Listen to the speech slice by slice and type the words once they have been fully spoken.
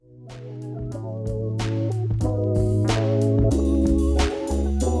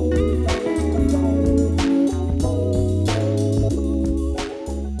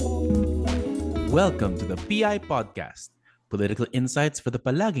Welcome to the PI Podcast, Political Insights for the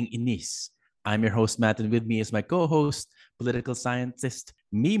Palaging Inis. I'm your host, Matt, and with me is my co-host, political scientist,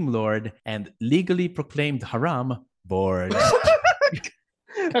 meme lord, and legally proclaimed haram, Borge.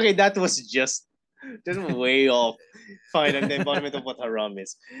 Okay, that was just way off. Fine, ang the embodiment of what haram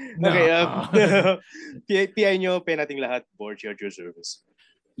is. Okay, No. PI nyo, pay nating lahat, board at your service.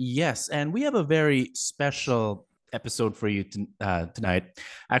 Yes, and we have a very special episode for you tonight.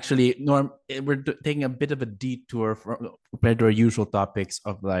 Actually, we're taking a bit of a detour compared to our usual topics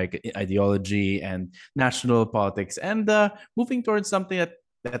of like ideology and national politics, and moving towards something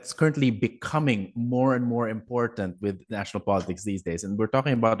that's currently becoming more and more important with national politics these days. And we're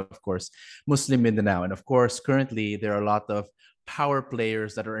talking about, of course, Muslim Mindanao. And of course, currently there are a lot of power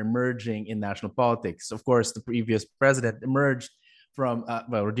players that are emerging in national politics. Of course, the previous president emerged from,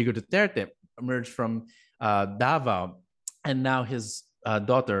 Rodrigo Duterte emerged from Davao, and now his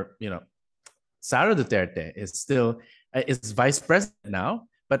daughter, Sara Duterte, is vice president now,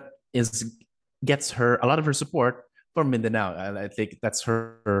 but gets her a lot of her support from Mindanao. I think that's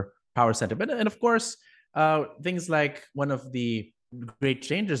her power center. And of course, things like one of the great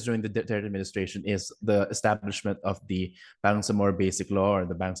changes during the Duterte administration is the establishment of the Bangsamoro Basic Law, or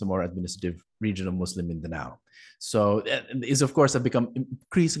the Bangsamoro Administrative Region of Muslim Mindanao. So it is, of course, have become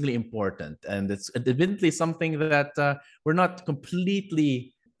increasingly important, and it's evidently something that we're not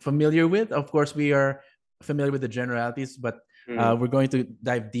completely familiar with. Of course, we are familiar with the generalities, but we're going to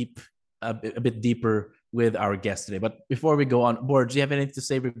dive a bit deeper with our guest today. But before we go on, Borge, do you have anything to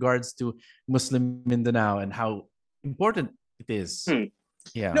say regards to Muslim Mindanao and how important it is?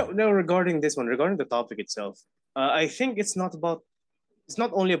 Yeah. No. Regarding this one, regarding the topic itself, I think it's not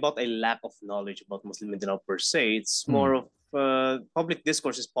only about a lack of knowledge about Muslim Mindanao per se. It's more of public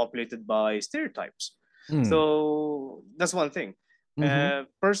discourse is populated by stereotypes. So that's one thing.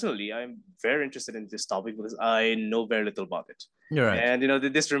 Personally, I'm very interested in this topic because I know very little about it. You're right.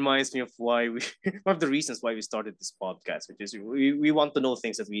 And this reminds me of one of the reasons why we started this podcast, which is we want to know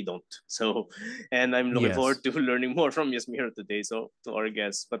things that we don't. So, and I'm looking forward to learning more from Yasmira today. So to our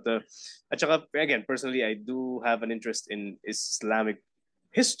guests, but again, personally, I do have an interest in Islamic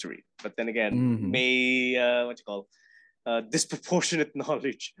history, but then again, disproportionate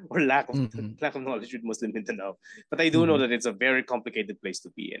knowledge or lack of knowledge with Muslim Mindanao. But I do know that it's a very complicated place to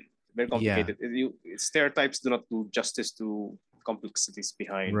be in. Very complicated. Stereotypes do not do justice to complexities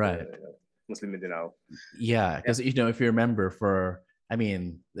behind Muslim Mindanao. Yeah, because if you remember,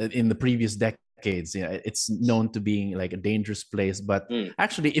 in the previous decades, it's known to being like a dangerous place. But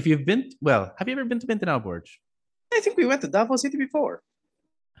actually, if you've been, have you ever been to Mindanao, Borge? I think we went to Davao City before.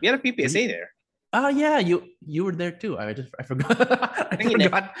 We had a PPSA there. Oh yeah, you were there too. I forgot. I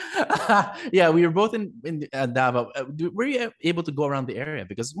forgot. Yeah, we were both in Davao. Were you able to go around the area?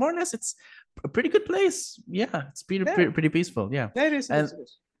 Because more or less, it's a pretty good place. Yeah, it's pretty peaceful. Yeah, it is.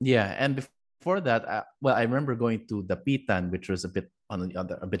 Yeah, and before that, I remember going to Dapitan, which was a bit on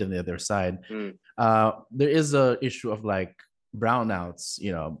the other side. There is a issue of like brownouts,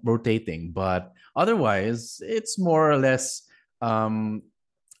 rotating, but otherwise, it's more or less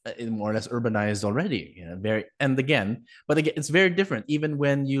urbanized already. But again, it's very different. Even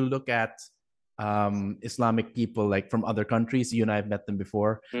when you look at Islamic people like from other countries, you and I have met them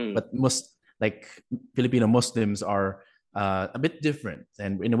before, but Filipino Muslims are a bit different.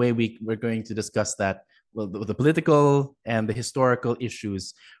 And in a way, we're going to discuss that, the political and the historical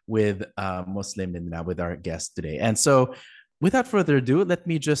issues with Muslim Mindanao with our guest today. And so, without further ado, let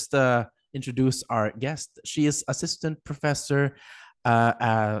me just introduce our guest. She is assistant professor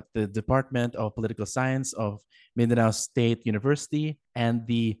at the Department of Political Science of Mindanao State University and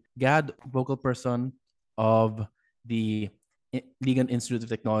the GAD vocal person of the Ligan Institute of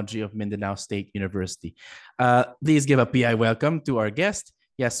Technology of Mindanao State University. Please give a PI welcome to our guest,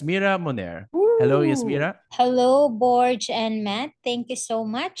 Yasmira Moner. Hello, Yasmira. Hello, Borge and Matt. Thank you so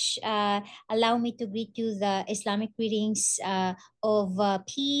much. Allow me to greet you the Islamic greetings of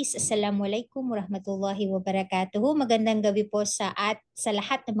peace. Assalamualaikum warahmatullahi wabarakatuh. Magandang gabi po sa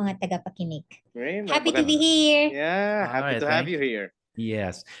lahat ng mga tagapakinig. Happy to be here. Yeah, happy to have you here.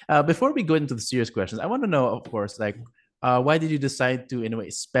 Yes. Before we go into the serious questions, I want to know, of course, why did you decide to, in a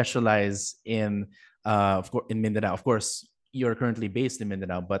way, specialize in Mindanao? Of course, you're currently based in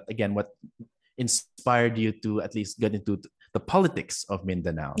Mindanao, but again, what inspired you to at least get into the politics of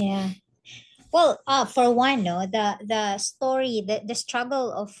Mindanao? Yeah. Well, for one, no, the story, the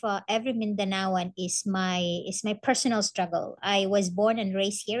struggle of every Mindanaoan is my personal struggle. I was born and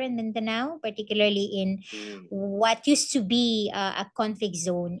raised here in Mindanao, particularly in Mm. what used to be a conflict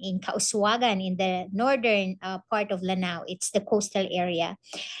zone in Kauswagan, in the northern part of Lanao. It's the coastal area,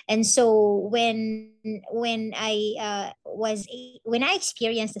 and so when when I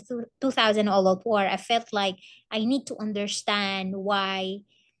experienced the 2000 all-out war, I felt like I need to understand why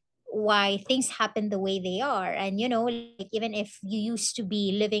things happen the way they are. And like, even if you used to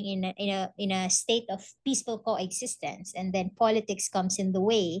be living in a state of peaceful coexistence, and then politics comes in the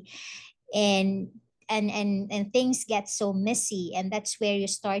way, and and things get so messy, and that's where you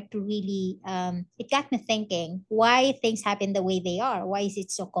start to really it got me thinking why things happen the way they are, why is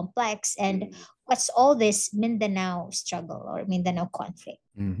it so complex, and Mm. what's all this Mindanao struggle or Mindanao conflict.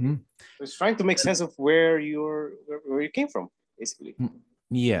 Mm-hmm. I was trying to make sense of where you came from, basically.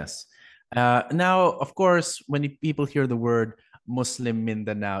 Yes. Now, of course, when people hear the word Muslim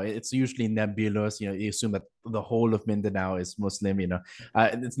Mindanao, it's usually nebulous. You assume that the whole of Mindanao is Muslim.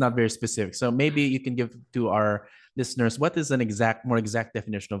 It's not very specific. So maybe you can give to our listeners what is an more exact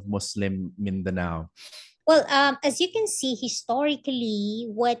definition of Muslim Mindanao. Well, as you can see, historically,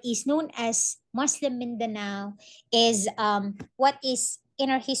 what is known as Muslim Mindanao is what is in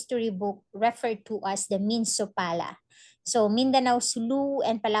our history book referred to as the Minsopala. So Mindanao, Sulu,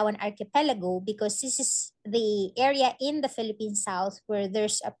 and Palawan Archipelago, because this is the area in the Philippine South where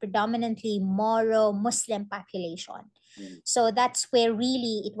there's a predominantly Moro Muslim population. Mm. So that's where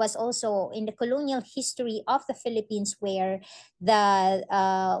really it was also in the colonial history of the Philippines where the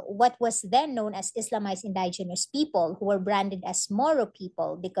what was then known as Islamized indigenous people, who were branded as Moro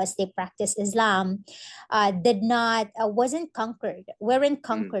people because they practiced Islam, did not wasn't conquered, weren't Mm.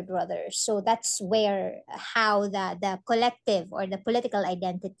 conquered rather. So that's where how the collective or the political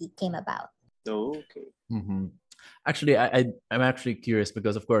identity came about. Okay. Mm-hmm. Actually, I'm actually curious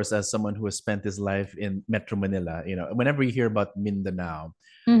because, of course, as someone who has spent his life in Metro Manila, whenever you hear about Mindanao,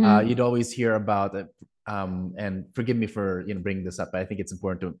 Mm-hmm. you'd always hear about it. And forgive me for bringing this up, but I think it's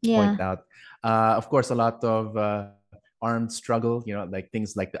important to Yeah. point out. Of course, a lot of armed struggle, like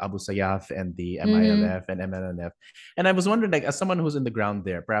things like the Abu Sayyaf and the Mm-hmm. MILF and MNNF. And I was wondering, like, as someone who's in the ground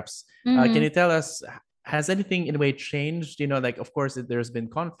there, perhaps can Mm-hmm. you tell us, has anything in a way changed? Like, of course, there's been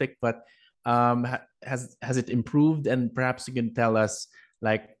conflict, but has it improved? And perhaps you can tell us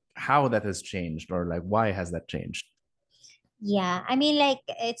like how that has changed, or like why has that changed? Yeah, I mean, like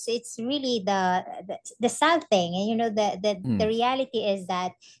it's really the sad thing, and the Mm, reality is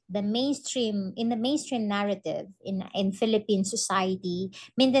that the mainstream narrative in Philippine society,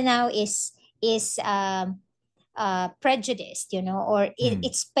 Mindanao is prejudiced, or mm,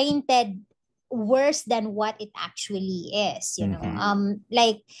 it's painted worse than what it actually is. mm-hmm, Mm.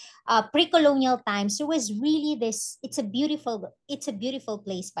 Like pre-colonial times, there was really this. It's a beautiful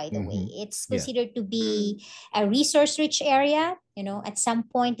place, by the way. mm-hmm. It's Yeah. considered to Mm. be a resource-rich area. At some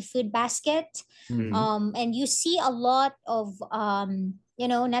point, the food basket, Mm-hmm, Mm. and you see a lot of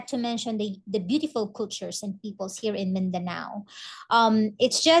not to mention the beautiful cultures and peoples here in Mindanao.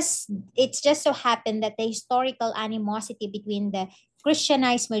 It's just so happened that the historical animosity between the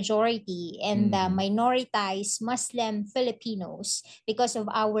Christianized majority and the mm-hmm, minoritized Muslim Filipinos, because of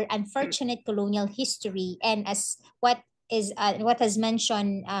our unfortunate colonial history, and as what has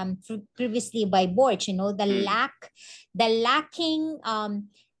mentioned previously by Borch, Mm. the lacking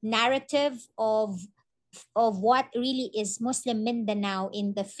narrative of what really is Muslim Mindanao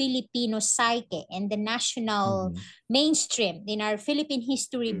in the Filipino psyche and the national mm-hmm, mainstream in our Philippine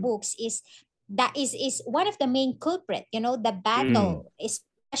history Mm. books is one of the main culprit. The Mm. mm, battle,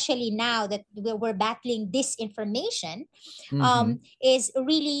 especially now that we're battling disinformation, mm-hmm, is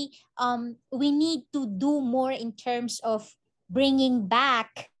really we need to do more in terms of bringing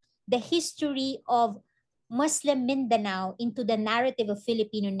back the history of Muslim Mindanao into the narrative of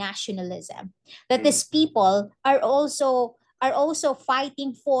Filipino nationalism. That Mm. these people are also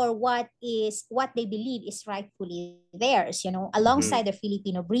fighting for what they believe is rightfully theirs, alongside their Mm.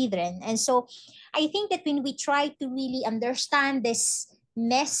 Filipino brethren. And so I think that when we try to really understand this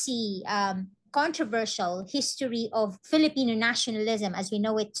messy, controversial history of Filipino nationalism as we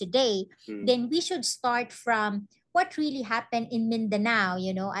know it today, Mm. then we should start from what really happened in Mindanao,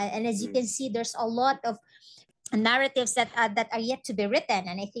 and as you Mm. can see, there's a lot of narratives that are yet to be written,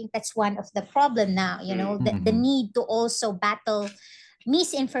 and I think that's one of the problem now, Mm. the mm-hmm, need to also battle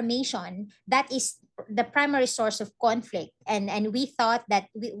misinformation that is the primary source of conflict, and we thought that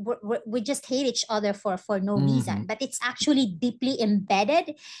we just hate each other for no reason, but it's actually deeply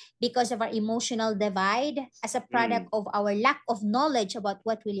embedded because of our emotional divide as a product of our lack of knowledge about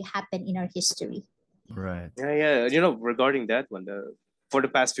what really happened in our history. Right. Yeah. You know, regarding that one, for the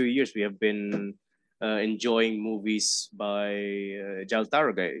past few years, we have been enjoying movies by Jal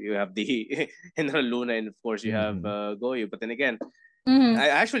Targa. You have the Henry Luna, and of course you have Goyo. But then again, I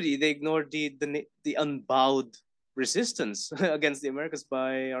actually they ignored the unbowed resistance against the Americans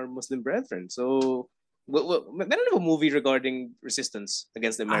by our Muslim brethren. So, I don't have a movie regarding resistance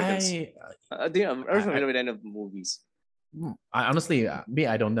against the Americans. Are you familiar with any of the movies? I honestly, me,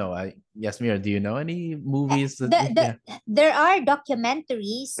 I don't know. Yasmira, do you know any movies that? There are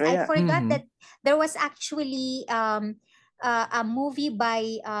documentaries. I forgot that there was actually a movie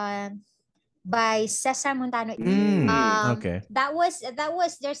by Cesar Montano. Okay. That was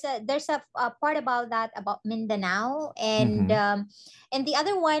there's a part about that, about Mindanao, and the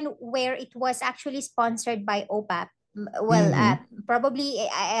other one where it was actually sponsored by OPAP. Well, probably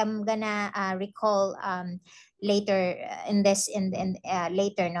I am gonna recall later in this in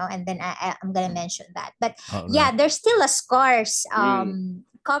later, no, and then I'm gonna mention that. But yeah, there's still a scarce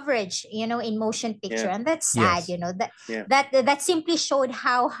coverage, you know, in motion picture, and that's sad. You know, that simply showed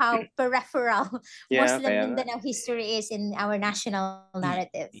how peripheral Muslim Mindanao history is in our national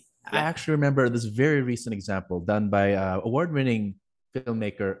narrative. I actually remember this very recent example done by award-winning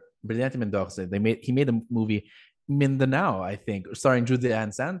filmmaker Brillante Mendoza. He made a movie, Mindanao, I think, starring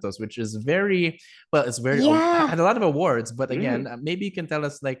Julian Santos, which is very well. It's very had a lot of awards, but again, maybe you can tell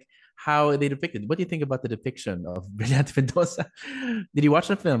us like how they depicted. What do you think about the depiction of Brillante Mendoza? Did you watch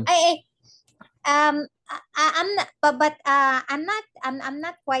the film? I'm not, but I'm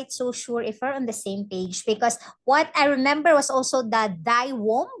not quite so sure if we're on the same page, because what I remember was also the Dai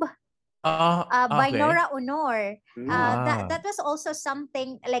Womb. By Nora Honor. That was also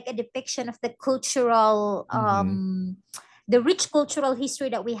something like a depiction of the cultural the rich cultural history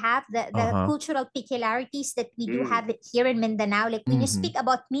that we have, the cultural peculiarities that we do have it here in Mindanao. Like when you speak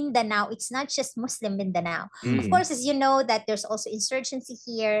about Mindanao, it's not just Muslim Mindanao. Of course, as you know, that there's also insurgency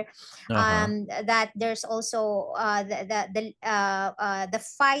here, that there's also the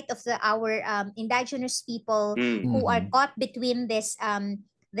fight of our indigenous people who are caught between this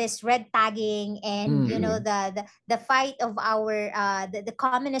red tagging and you know the fight of our the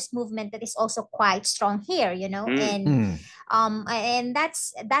communist movement that is also quite strong here, you know. And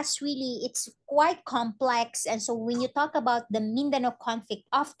that's really, it's quite complex. And so when you talk about the Mindanao conflict,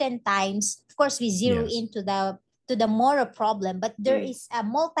 oftentimes of course we zero into the Moro problem, but there is a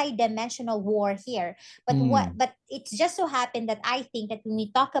multi-dimensional war here. But it's just so happened that I think that when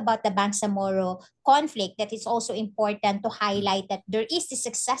we talk about the Bangsamoro conflict, that it's also important to highlight that there is a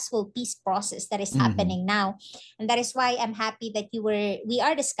successful peace process that is happening now. And that is why I'm happy that we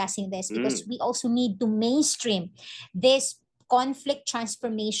are discussing this, because we also need to mainstream this conflict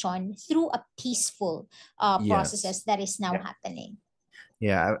transformation through a peaceful processes that is now happening.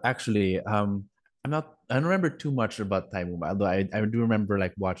 Yeah, actually, I don't remember too much about Time Mumbai, although I do remember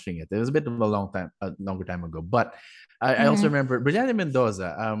like watching it. It was a bit of a longer time ago. But I also remember Brillante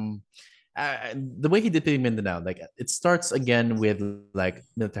Mendoza. The way he depicted Mindanao, like it starts again with like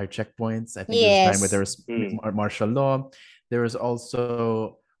military checkpoints. I think there's a time where there was martial law. There was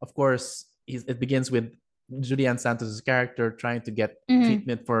also, of course, it begins with Julian Santos' character trying to get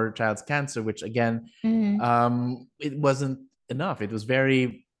treatment for child's cancer, which again, it wasn't enough. It was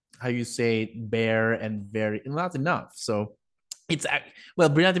very, how you say, bare and very not enough. So it's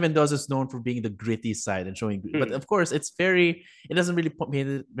Brillante Mendoza is known for being the gritty side and showing, but of course it doesn't really paint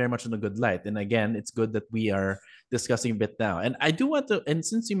it very much in a good light. And again, it's good that we are discussing a bit now. And I do want to, and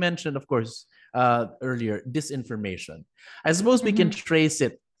since you mentioned, of course, earlier, disinformation, I suppose we can trace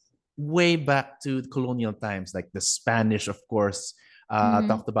it way back to colonial times, like the Spanish, of course,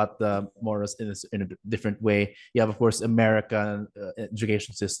 talked about the Moros in a different way. You have, of course, American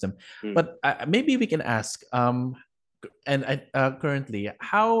education system. But maybe we can ask, currently,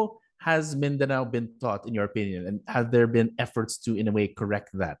 how has Mindanao been taught, in your opinion? And have there been efforts to, in a way,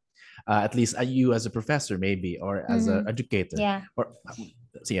 correct that? At least you as a professor, maybe, or as an educator. Yeah. Or,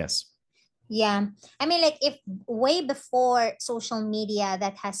 yes. Yeah, I mean, like if way before social media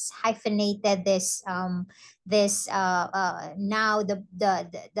that has hyphenated this now the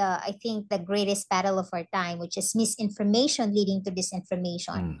I think the greatest battle of our time, which is misinformation leading to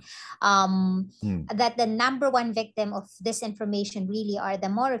disinformation. That the number one victim of disinformation really are the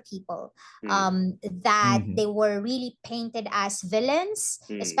Moro people. That they were really painted as villains,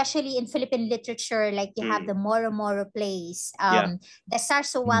 especially in Philippine literature. Like you have the Moro plays, the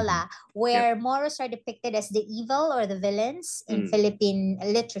Sarsawala, where where Moros are depicted as the evil or the villains in Philippine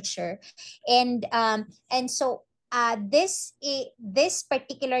literature, and so this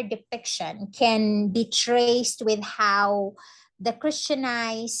particular depiction can be traced with how the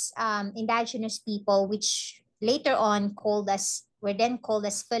Christianized indigenous people, which later on were then called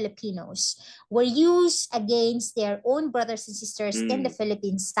as Filipinos, were used against their own brothers and sisters in the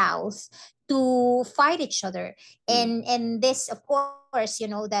Philippine South to fight each other. And this, of course,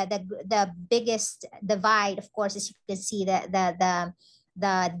 the biggest divide, of course, as you can see,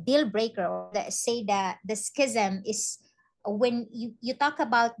 the deal breaker, or the schism is when you talk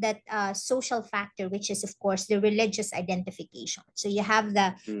about that social factor, which is of course the religious identification. So you have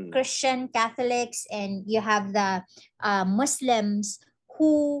the Christian Catholics, and you have the Muslims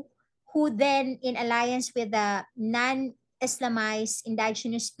who then, in alliance with the non-Islamized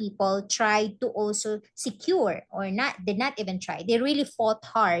indigenous people, tried to also secure, or not, did not even try, they really fought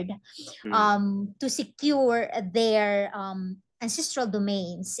hard to secure their ancestral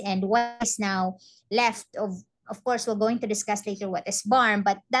domains. And what is now left of course, we're going to discuss later what is Barm,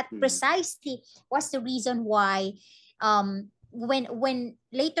 but that precisely was the reason why when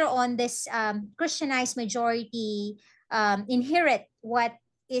later on this Christianized majority inherit what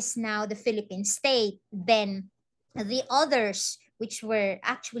is now the Philippine state, then the others, which were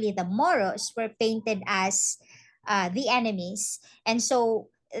actually the Moros, were painted as the enemies. And so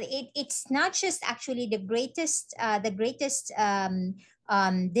it's not just actually the greatest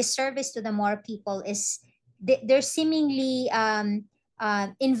disservice to the Moro people is they're seemingly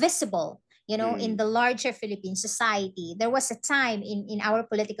invisible, in the larger Philippine society. There was a time in our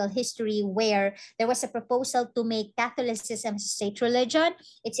political history where there was a proposal to make Catholicism state religion.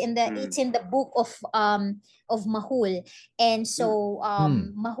 It's in the book of Mahul. And so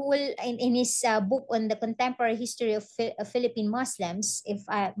Mahul, in his book on the contemporary history of Philippine Muslims, if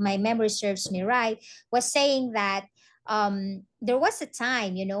my memory serves me right, was saying that there was a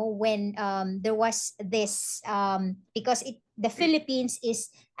time, when there was this, because the Philippines is,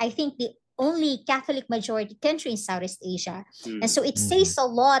 I think, the only Catholic majority country in Southeast Asia. And so it says a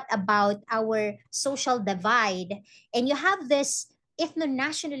lot about our social divide. And you have this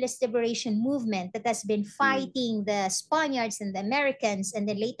ethno-nationalist liberation movement that has been fighting the Spaniards and the Americans, and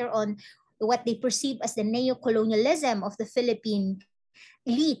then later on what they perceive as the neo-colonialism of the Philippine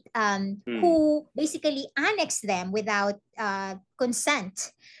elite, who basically annexed them without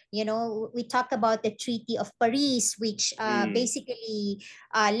consent. We talk about the Treaty of Paris, which basically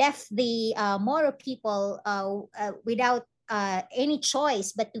left the Moro people without any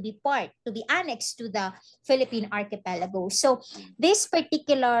choice but to be annexed to the Philippine archipelago. So this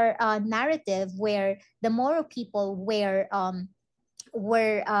particular narrative where the Moro people were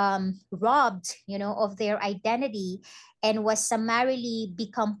robbed, of their identity, and was summarily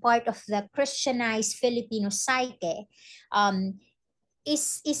become part of the Christianized Filipino psyche,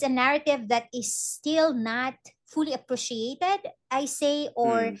 is a narrative that is still not fully appreciated, I say,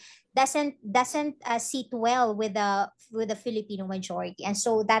 or doesn't sit well with the Filipino majority. And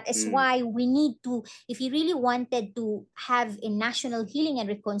so that is why we need to, if you really wanted to have a national healing and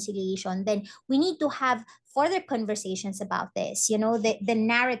reconciliation, then we need to have further conversations about this, the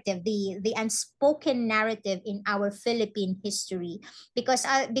narrative, the unspoken narrative in our Philippine history, because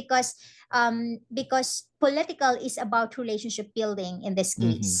political is about relationship building in this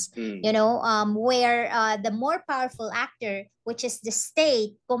case, where the more powerful actor, which is the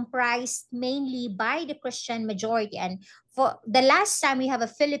state, comprised mainly by the Christian majority. And for the last time we have a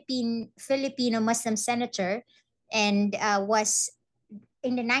Filipino Muslim senator, and was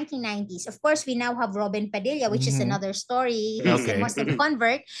in the 1990s. Of course, we now have Robin Padilla, which is another story. He's a Muslim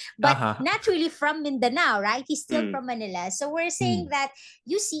convert, but not really from Mindanao, right? He's still from Manila. So we're saying that,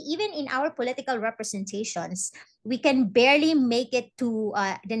 you see, even in our political representations, we can barely make it to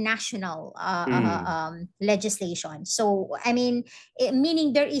the national legislation. So, I mean,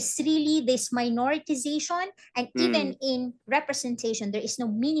 meaning there is really this minoritization, and even in representation, there is no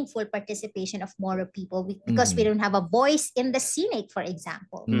meaningful participation of Moro people because we don't have a voice in the Senate, for example.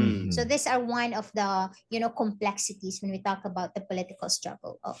 So these are one of the, complexities when we talk about the political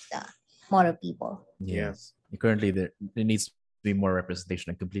struggle of the Moro people. Yes. Currently, there needs to be more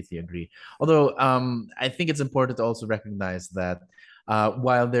representation. I completely agree. Although I think it's important to also recognize that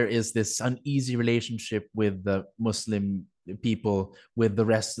while there is this uneasy relationship with the Muslim people with the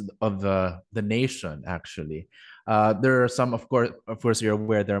rest of the nation, actually, there are some, of course, you're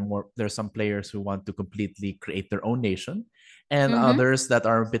aware there are some players who want to completely create their own nation, and others that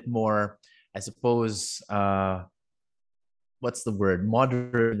are a bit more, I suppose, what's the word,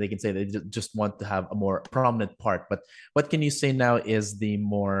 moderate. They can say they just want to have a more prominent part. But what can you say now is the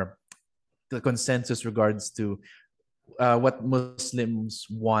more the consensus regards to what Muslims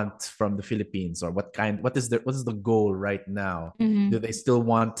want from the Philippines, or what is the goal right now? Mm-hmm. Do they still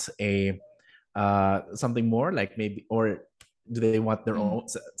want a something more, like maybe, or do they want their own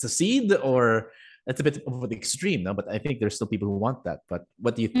secede, or that's a bit of the extreme now? But I think there's still people who want that. But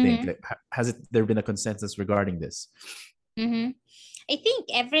what do you think? Mm-hmm. Like, has there been a consensus regarding this? Mm-hmm. I think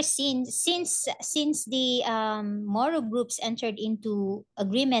ever since the Moro groups entered into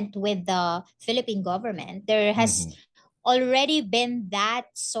agreement with the Philippine government, there has Mm-hmm. already been that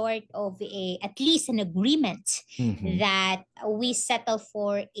sort of at least an agreement Mm-hmm. that we settle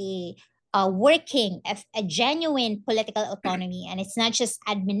for a genuine political autonomy, and it's not just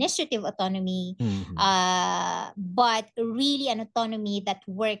administrative autonomy, Mm-hmm. but really an autonomy that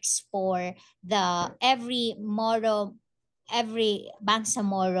works for the every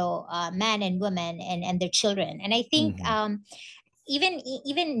Bangsamoro man and woman and their children. And I think Mm-hmm.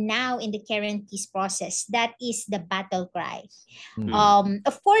 even now in the current peace process, that is the battle cry. Mm-hmm.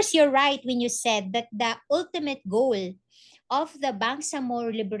 Of course, you're right when you said that the ultimate goal of the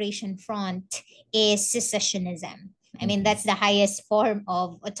Bangsamoro Liberation Front is secessionism. I mean, Mm-hmm. that's the highest form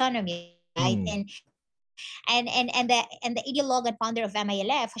of autonomy, right? Mm-hmm. And the ideologue and founder of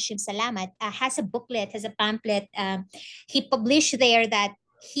MILF, Hashim Salamat, has a pamphlet. He published there that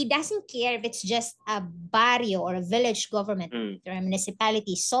he doesn't care if it's just a barrio or a village government or a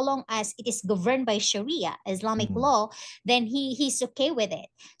municipality, so long as it is governed by Sharia, Islamic Mm-hmm. law, then he's okay with it.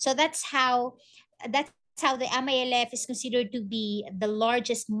 So that's how the MILF is considered to be the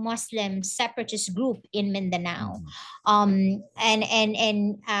largest Muslim separatist group in Mindanao. Mm-hmm.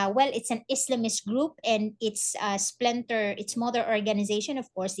 Well, it's an Islamist group, and its mother organization, of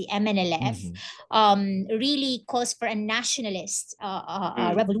course, the MNLF, Mm-hmm. really calls for a nationalist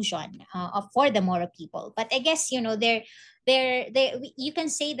revolution for the Moro people. But I guess you can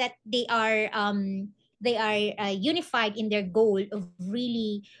say that they are unified in their goal of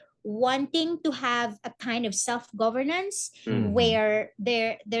really wanting to have a kind of self-governance Mm-hmm. where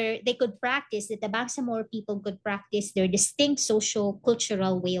they could practice that the Bangsamoro people could practice their distinct social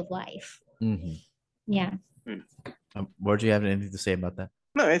cultural way of life. Mm-hmm. Yeah. Or do you have anything to say about that?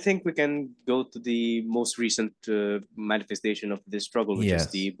 No, I think we can go to the most recent manifestation of this struggle, which is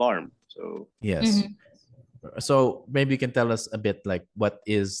Yes. the BARM. So, Yes. Mm-hmm. So maybe you can tell us a bit, like, what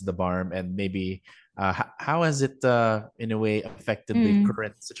is the BARM, and maybe how has it in a way affected the Mm-hmm.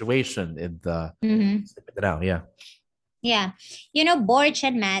 current situation in the Mm-hmm. now? Yeah. Yeah. Borge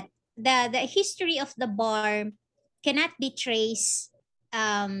and Matt, the history of the BARM cannot be traced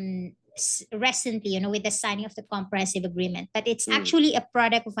recently, with the signing of the comprehensive agreement, but it's mm, actually a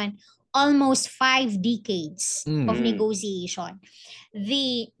product of an almost 5 decades of Mm. mm, negotiation.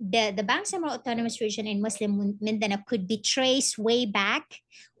 The Bangsamoro Autonomous Region in Muslim Mindanao could be traced way back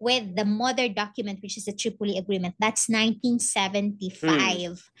with the mother document, which is the Tripoli Agreement. That's mm,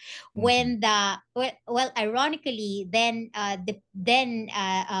 1975, Mm-hmm. when ironically, then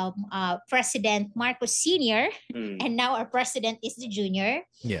President Marcos Senior, mm, and now our president is the junior,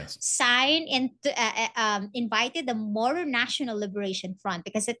 Yes. signed and invited the Moro National Liberation Front,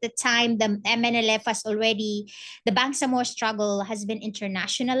 because at the time the MNLF the Bangsamoro struggle has been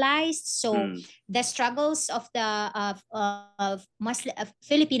internationalized. So mm, the struggles of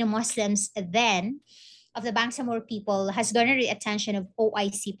Filipino Muslims then, of the Bangsamoro people, has garnered the attention of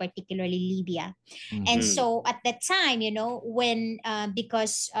OIC, particularly Libya. And Mm-hmm. mm, so at that time, when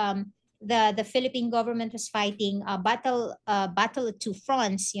because the Philippine government was fighting a battle of two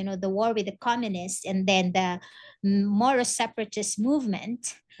fronts, the war with the communists and then the Moro separatist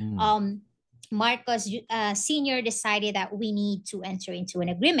movement. Mm. um, Marcos Senior decided that we need to enter into an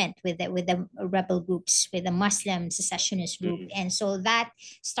agreement with the rebel groups, with the Muslim secessionist group, mm, and so that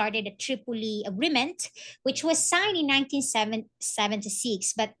started the Tripoli Agreement, which was signed in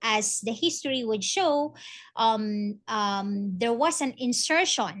 1976. But as the history would show, there was an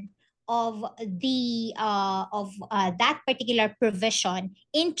insertion of that particular provision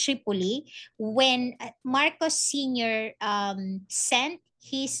in Tripoli when Marcos Senior sent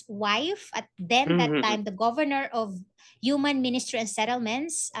his wife, at then that mm, time the governor of Human Ministry and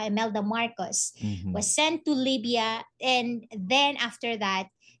Settlements, Imelda Marcos, Mm-hmm. was sent to Libya, and then after that,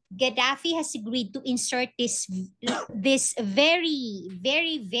 Gaddafi has agreed to insert this very,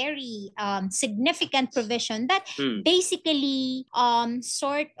 very, very significant provision that mm, basically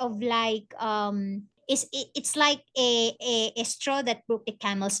sort of like it's like a straw that broke the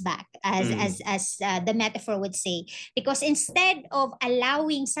camel's back, as mm, as as the metaphor would say, because instead of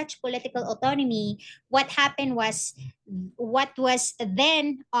allowing such political autonomy, what happened was what was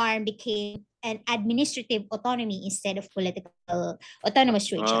then arm became an administrative autonomy instead of political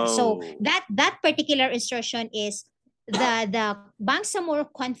autonomous region. So that particular insertion is the Bangsamoro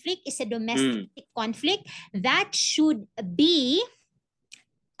conflict is a domestic conflict that should be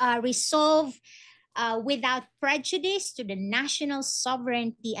resolved without prejudice to the national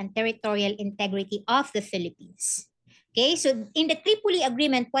sovereignty and territorial integrity of the Philippines. Okay, so in the Tripoli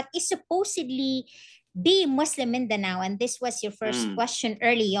Agreement, what is supposedly the Muslim Mindanao, and this was your first question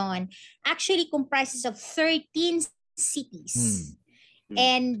early on, actually comprises of 13 cities.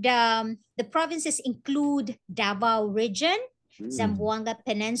 And the provinces include Davao Region, Zamboanga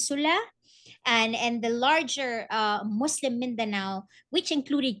Peninsula, and the larger Muslim Mindanao, which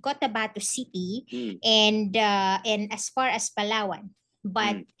included Cotabato City and as far as Palawan.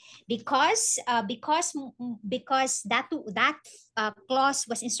 But because that clause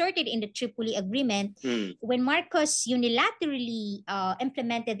was inserted in the Tripoli Agreement, when Marcos unilaterally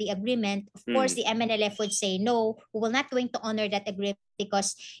implemented the agreement, of course the MNLF would say, no, we will not going to honor that agreement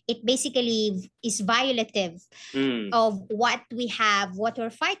because it basically is violative of what we have, what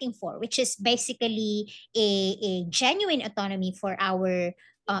we're fighting for, which is basically a genuine autonomy for our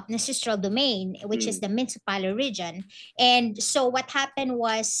ancestral domain, which is the Minsapalo region. And so what happened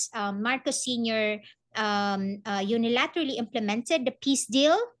was Marcos Sr. Unilaterally implemented the peace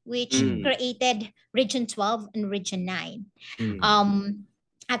deal, which created Region 12 and Region 9.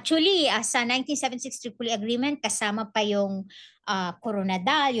 Actually, sa 1976 Tripoli Agreement, kasama pa yung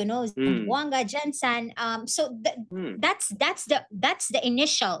Coronadal, Zamboanga, Jansan. So that's the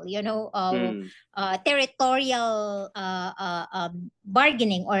initial, territorial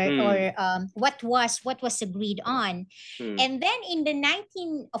bargaining or what was agreed on. And then in the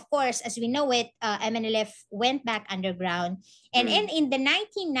of course, as we know it, MNLF went back underground. And in the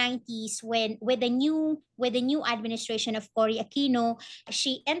 1990s, when with the new administration of Cory Aquino,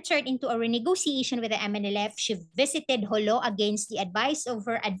 she entered into a renegotiation with the MNLF. She visited Holo against the advice of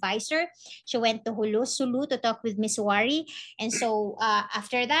her advisor. She went to Holo, Sulu to talk with Ms. Wari. And so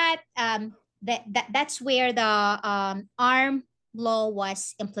after that, that's where the arm law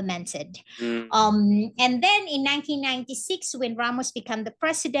was implemented. And then in 1996, when Ramos became the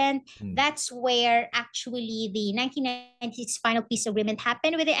president, that's where actually the 1996 final peace agreement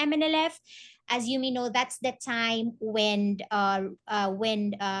happened with the MNLF. As you may know, that's the time when Normi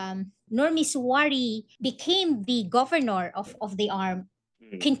Suwari became the governor of the arm,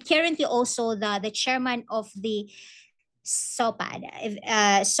 concurrently also the chairman of the SOPAD.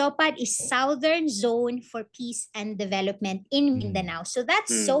 SOPAD is Southern Zone for Peace and Development in Mindanao. So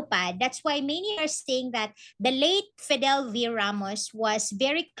that's SOPAD. That's why many are saying that the late Fidel V. Ramos was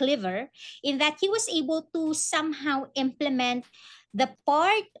very clever in that he was able to somehow implement the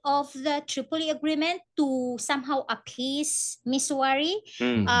part of the Tripoli Agreement to somehow appease Missouri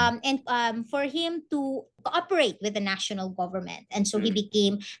and for him to cooperate with the national government. And so he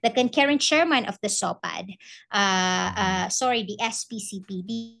became the concurrent chairman of the SOPAD, the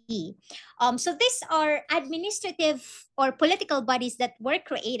SPCPD. So these are administrative or political bodies that were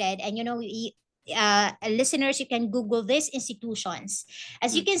created, and listeners, you can Google these institutions.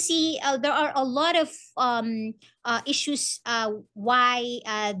 As you can see, there are a lot of issues why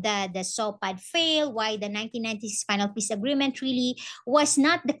the SOPAD failed, why the 1990s final peace agreement really was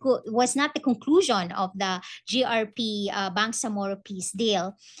not the conclusion of the GRP Bangsamoro peace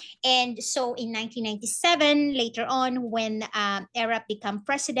deal. And so in 1997, later on, when Arap became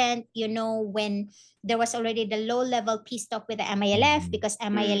president, when there was already the low-level peace talk with the MILF, because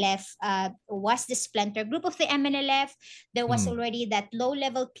MILF was the splinter group of the MNLF. There was already that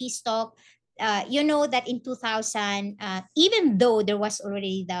low-level peace talk. That in 2000, even though there was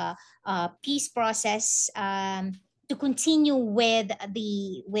already the peace process to continue with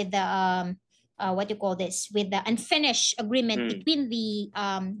the with the unfinished agreement between the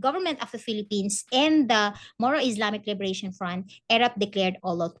government of the Philippines and the Moro Islamic Liberation Front, Arab declared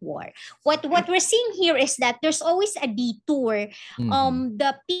all-out war. What we're seeing here is that there's always a detour.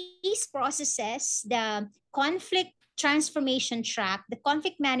 The peace processes, the conflict transformation track, the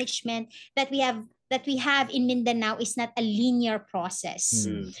conflict management that we have in Mindanao is not a linear process.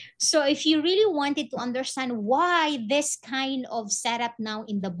 So if you really wanted to understand why this kind of setup now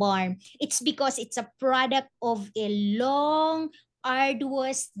in the barn, it's because it's a product of a long,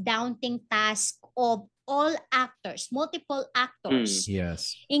 arduous, daunting task of all actors, multiple actors,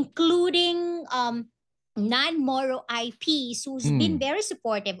 including non-Moro IPs who's been very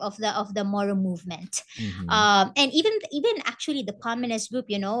supportive of the Moro movement, and even actually the communist group.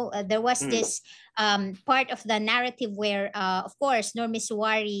 There was this part of the narrative where, of course, Normi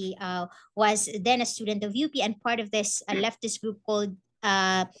Suwari was then a student of UP, and part of this leftist group called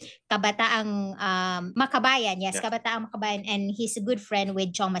Kabataang Makabayan, yes, Yeah. Kabataang Makabayan, and he's a good friend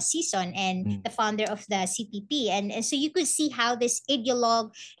with Joma Sison and Mm. the founder of the CPP. And so you could see how this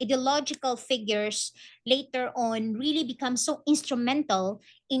ideological figures later on really become so instrumental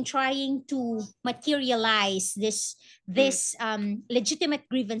in trying to materialize this legitimate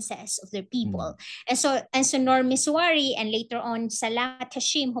grievances of their people. And so Norm Miswari and later on Salamat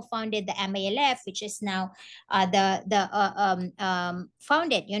Hashim, who founded the MILF, which is now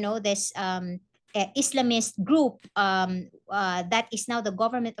founded, this Islamist group that is now the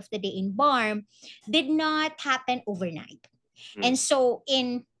government of the day in Barm, did not happen overnight. And so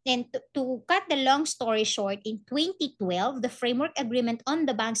to cut the long story short, in 2012, the framework agreement on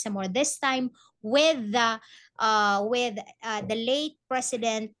the Bangsamoro, this time with the late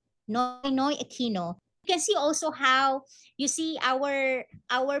President Noy Aquino, you can see also how you see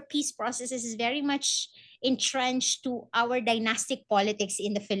our peace processes is very much entrenched to our dynastic politics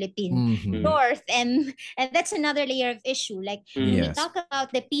in the Philippine North, and that's another layer of issue. Like when we Yes. talk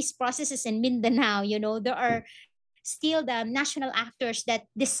about the peace processes in Mindanao, there are still the national actors that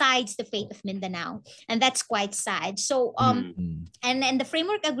decides the fate of Mindanao, and that's quite sad. So and the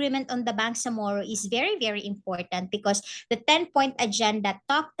framework agreement on the Bangsamoro is very, very important because the 10-point agenda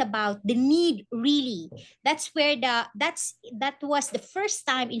talked about the need really. That's where that was the first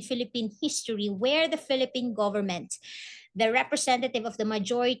time in Philippine history where the Philippine government, the representative of the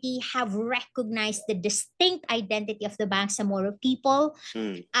majority, have recognized the distinct identity of the Bangsamoro people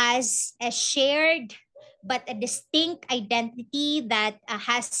as a shared but a distinct identity that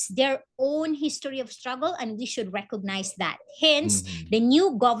has their own history of struggle, and we should recognize that. Hence, the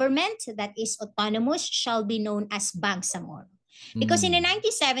new government that is autonomous shall be known as Bangsamoro. Because in the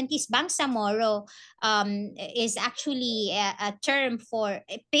 1970s, Bangsamoro is actually a term for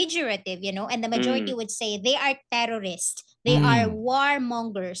pejorative, and the majority would say they are terrorists, they are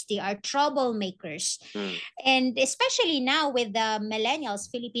warmongers, they are troublemakers. And especially now with the millennials,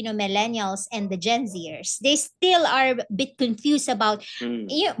 Filipino millennials and the Gen Zers, they still are a bit confused about,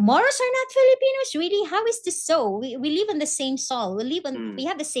 Moros are not Filipinos, really? How is this so? We live on the same soil, we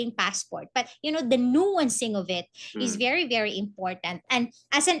have the same passport. But the nuancing of it is very, very important. And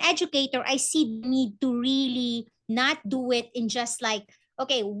as an educator, I see the need to really not do it in just like,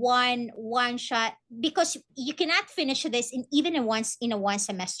 okay, one shot, because you cannot finish this in a one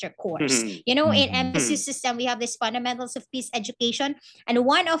semester course. In MSU system, we have this fundamentals of peace education, and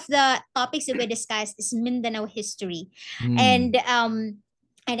one of the topics that we discussed is Mindanao history, and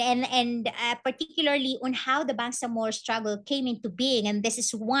particularly on how the Bangsamoro struggle came into being. And this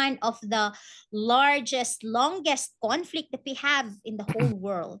is one of the longest conflict that we have in the whole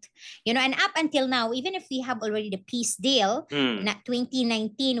world. And up until now, even if we have already the peace deal, not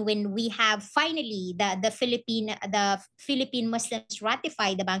 2019, when we have finally the Philippine Muslims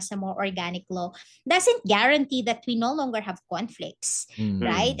ratify the Bangsamoro Organic Law, doesn't guarantee that we no longer have conflicts,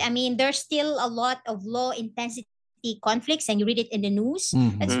 right? I mean, there's still a lot of low intensity conflicts, and you read it in the news.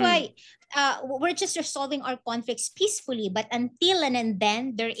 That's why we're just resolving our conflicts peacefully. But until and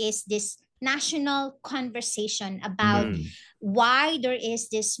then there is this national conversation about why there is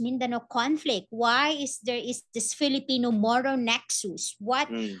this Mindanao conflict, why there is this Filipino Moro nexus,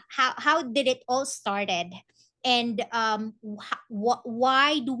 how did it all started, and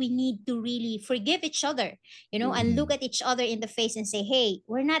why do we need to really forgive each other, and look at each other in the face and say, hey,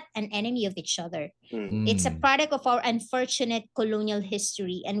 we're not an enemy of each other. It's a product of our unfortunate colonial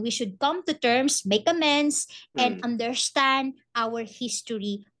history, and we should come to terms, make amends, and understand our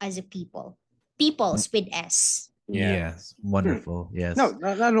history as a peoples with S. Yes, wonderful. Yes. No,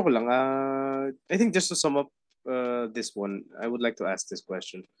 ko lang. I think just to sum up this one, I would like to ask this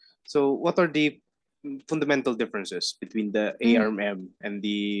question. So, what are the fundamental differences between the ARM and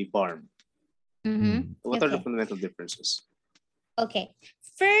the BARM? What are the fundamental differences? Okay.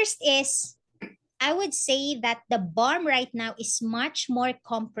 First is, I would say that the BARM right now is much more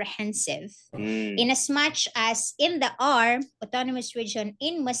comprehensive, in as much as in the ARM, Autonomous Region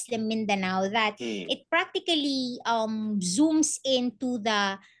in Muslim Mindanao, that it practically zooms into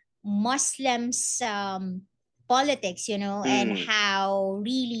the Muslims' politics, and how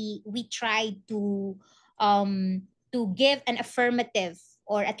really we try to give an affirmative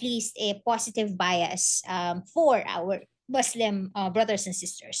or at least a positive bias for our Muslim brothers and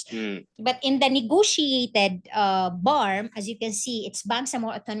sisters. But in the negotiated BARM, as you can see, it's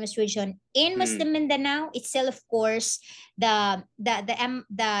Bangsamoro Autonomous Region in Muslim Mindanao. It's still, of course, the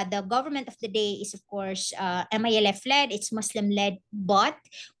government of the day is, of course, MILF led. It's Muslim led, but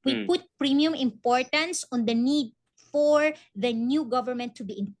we put premium importance on the need for the new government to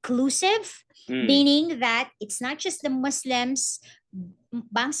be inclusive, meaning that it's not just the Muslims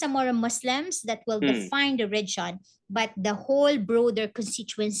Bangsamoro Muslims that will define the region, but the whole broader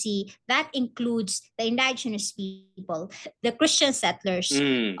constituency that includes the indigenous people, the Christian settlers,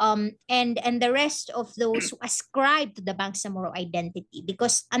 and the rest of those who ascribe to the Bangsamoro identity.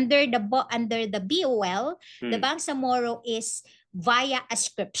 Because under the BOL, the Bangsamoro is via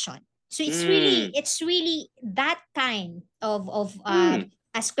ascription. So it's really that kind of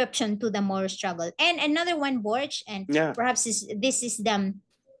ascription to the Moro struggle. And another one, Borch, and perhaps this is the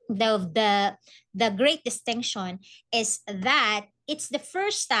great distinction, is that it's the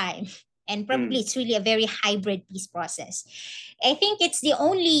first time, and probably it's really a very hybrid peace process. I think it's the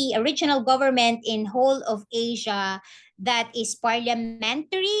only original government in whole of Asia that is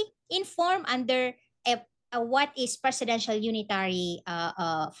parliamentary in form under what is presidential unitary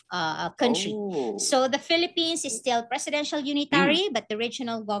country. So the Philippines is still presidential unitary, but the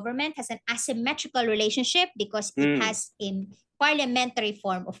regional government has an asymmetrical relationship because it has a parliamentary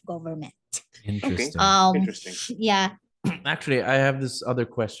form of government. Interesting. Interesting. Yeah. Actually, I have this other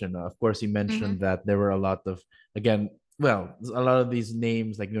question. Of course, you mentioned that there were a lot of, again, well, a lot of these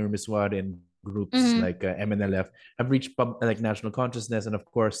names like Nur Miswad and groups like MNLF have reached like national consciousness, and of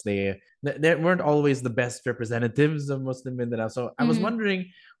course they weren't always the best representatives of Muslim Mindanao. So I was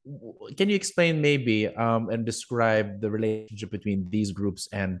wondering, can you explain maybe and describe the relationship between these groups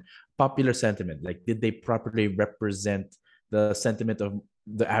and popular sentiment? Like, did they properly represent the sentiment of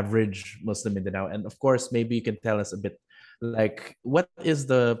the average Muslim Mindanao? And of course, maybe you can tell us a bit, like, what is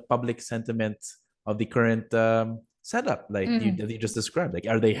the public sentiment of the current setup? Like, you just described, like,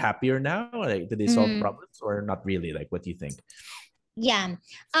 are they happier now? Like, did they solve problems or not really? Like, what do you think? Yeah.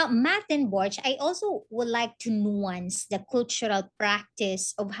 Matt and Borch, I also would like to nuance the cultural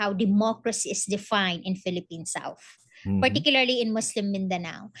practice of how democracy is defined in Philippine South, particularly in Muslim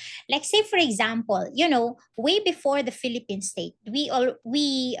Mindanao. Like, say, for example, way before the Philippine state, we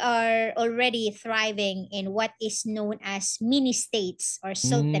are already thriving in what is known as mini states or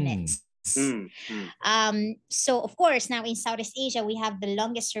sultanates. So of course, now in Southeast Asia, we have the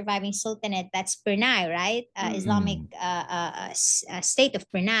longest surviving sultanate, that's Brunei, right? Islamic state of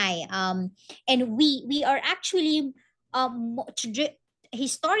Brunei. And we are actually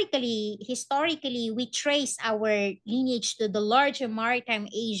historically we trace our lineage to the larger maritime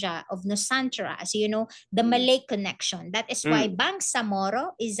Asia of Nusantara. So the Malay connection. That is why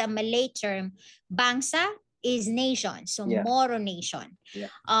Bangsamoro is a Malay term. Bangsa is nation, so Moro nation.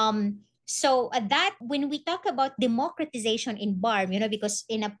 So that when we talk about democratization in BARM, because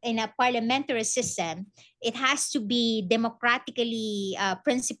in a parliamentary system, it has to be democratically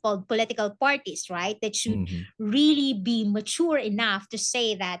principled political parties, right? That should really be mature enough to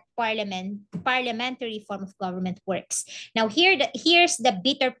say that parliamentary form of government works. Now here's the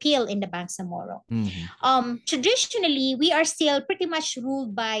bitter pill in the Bangsamoro. Traditionally, we are still pretty much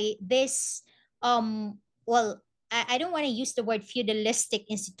ruled by this well, I don't want to use the word feudalistic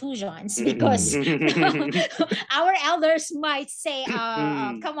institutions because our elders might say,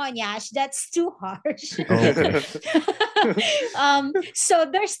 come on, Yash, that's too harsh. So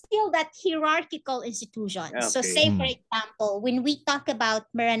there's still that hierarchical institution. So say, for example, when we talk about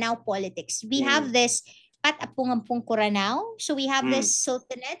Maranao politics, we have this Pat-Apung-Ampung Kuranao. So we have this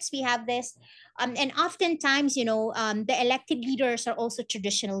sultanates, we have this and oftentimes, the elected leaders are also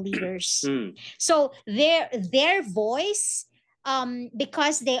traditional leaders. So their voice,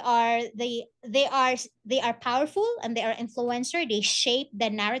 because they are powerful and they are influencer, they shape the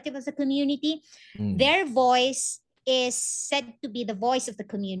narrative of the community. Their voice is said to be the voice of the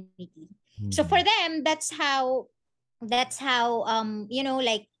community. So for them, that's how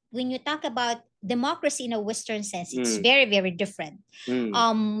like when you talk about democracy in a Western sense, it's very, very different.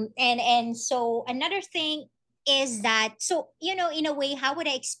 And so another thing is that, so, in a way, how would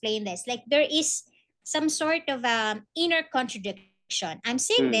I explain this? Like, there is some sort of inner contradiction. I'm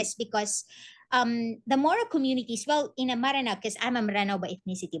saying this because the Moro communities, well, in a Maranao, because I'm a Maranao by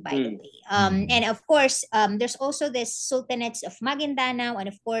ethnicity, by the way. And of course, there's also this sultanates of Maguindanao, and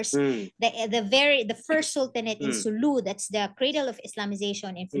of course, the first sultanate in Sulu, that's the cradle of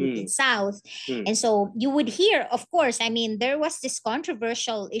Islamization in Philippine South. And so you would hear, of course, I mean, there was this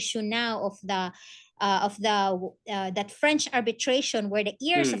controversial issue now of that French arbitration where the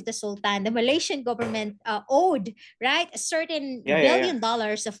heirs of the Sultan, the Malaysian government owed, right, a certain $1 billion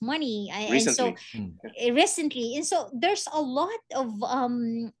of money. Recently. Recently. And so there's a lot of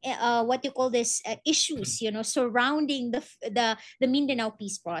what you call this issues, surrounding the Mindanao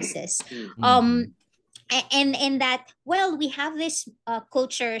peace process. And that, well, we have this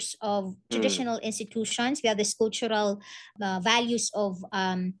cultures of traditional institutions. We have this cultural values of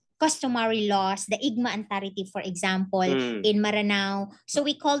customary laws, the Igma Antarity, for example, Mm. in Maranao. So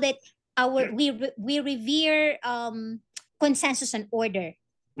we called it we revere consensus and order.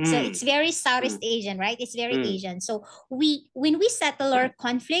 So Mm. it's very Southeast Asian, right? It's very Asian. So when we settle our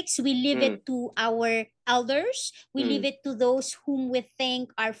conflicts, we leave it to our elders. We leave it to those whom we think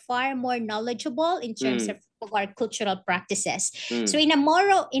are far more knowledgeable in terms of our cultural practices. So in a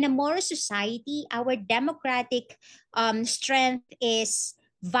moral society, our democratic strength is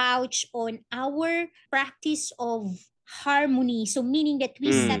vouch on our practice of harmony. So meaning that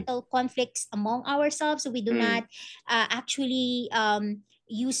we settle conflicts among ourselves. So we do not actually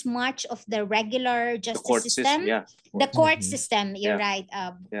use much of the regular justice system. The court system, you're right,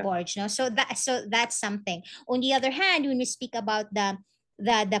 Borge. No? So that's something. On the other hand, when we speak about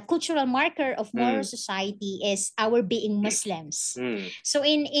the cultural marker of moral society is our being Muslims. So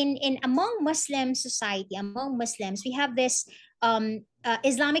in among Muslim society, among Muslims, we have this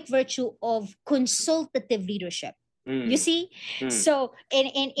Islamic virtue of consultative leadership. You see, so in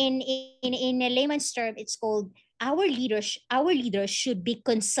a layman's term, it's called our leaders should be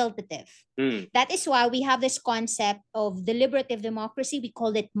consultative. That is why we have this concept of deliberative democracy. We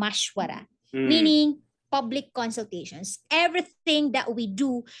call it mashwara, meaning public consultations. Everything that we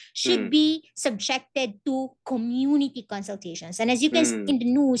do should be subjected to community consultations. And as you can see in the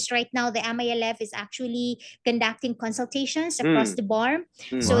news right now, the MILF is actually conducting consultations across the bar.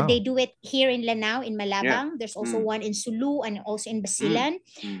 So they do it here in Lanao, in Malabang. There's also one in Sulu and also in Basilan,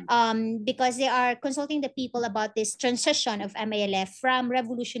 because they are consulting the people about this transition of MILF from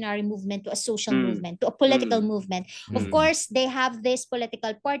revolutionary movement to a social movement, to a political movement. Of course, they have this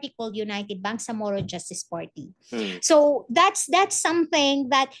political party called United Bangsamoro Justice Party. So that's something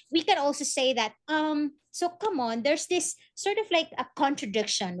that we can also say that so come on, there's this sort of like a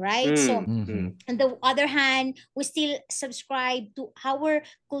contradiction, right? So on the other hand, we still subscribe to our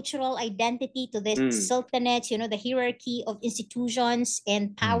cultural identity, to this sultanate, the hierarchy of institutions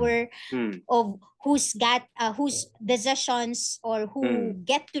and power of who's decisions or who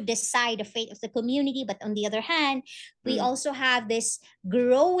get to decide the fate of the community. But on the other hand, we also have this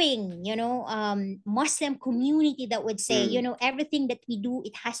growing, Muslim community that would say, everything that we do,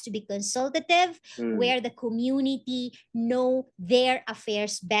 it has to be consultative, where the community know their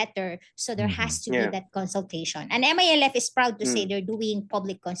affairs better. So there has to be that consultation. And MILF is proud to say they're doing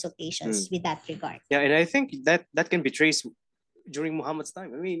public consultations with that regard. Yeah, and I think that can be traced during Muhammad's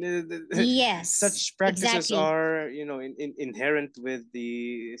time. I mean, yes, such practices exactly. are, inherent with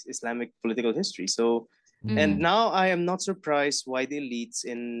the Islamic political history. So, and now I am not surprised why the elites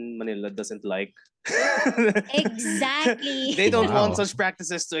in Manila doesn't like. Exactly. They don't want such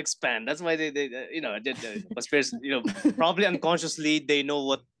practices to expand. That's why they probably unconsciously they know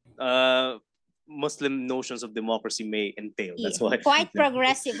what Muslim notions of democracy may entail. That's why quite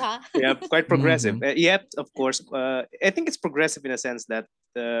progressive, huh? Yeah, quite progressive. Yet, of course, I think it's progressive in a sense that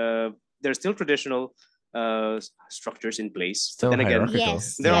there's still traditional structures in place. Still then again,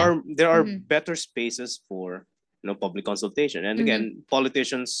 yes, there are better spaces for public consultation. And again,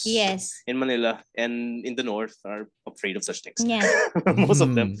 politicians in Manila and in the north are afraid of such things. Yeah. Most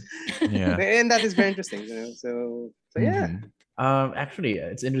of them. Yeah. And that is very interesting. So yeah. Actually,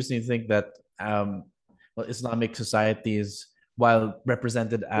 it's interesting to think that Islamic societies, while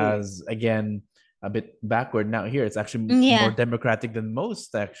represented as again a bit backward, now here it's actually more democratic than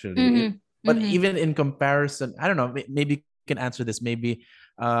most actually. But even in comparison, I don't know, maybe you can answer this. Maybe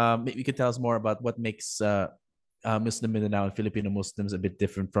you could tell us more about what makes Muslim Mindanao and Filipino Muslims a bit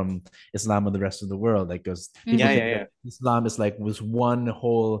different from Islam and the rest of the world. Like, because people think that Islam is like was one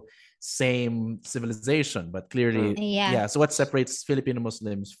whole same civilization, but clearly, So what separates Filipino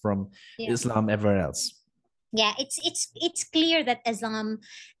Muslims from Islam everywhere else? Yeah, it's clear that Islam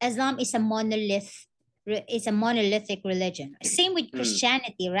is a monolith. It's a monolithic religion. Same with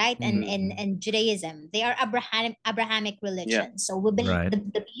Christianity, right? And Judaism. They are Abrahamic religions. So we believe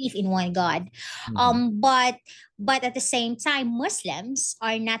the belief in one God. But at the same time, Muslims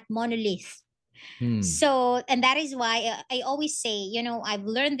are not monolith. So, and that is why I always say, I've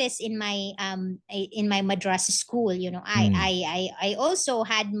learned this in my madrasa school. I also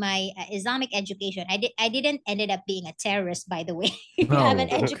had my Islamic education. I didn't ended up being a terrorist, by the way. I'm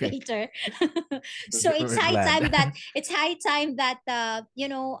an educator. So it's high time that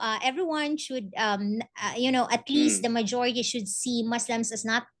everyone should at least the majority should see Muslims as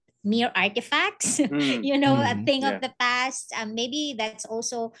not mere artifacts, a thing of the past. Maybe that's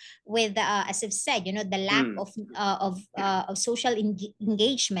also with, as I've said, the lack of social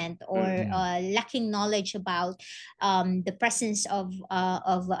engagement, or lacking knowledge about the presence of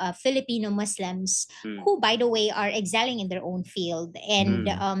Filipino Muslims, who, by the way, are excelling in their own field.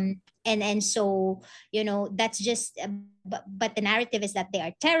 And so, that's just, but the narrative is that they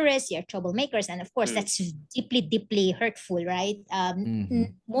are terrorists, they are troublemakers, and of course that's deeply, deeply hurtful, right?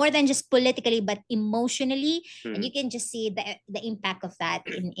 More than just politically, but emotionally. And you can just see the impact of that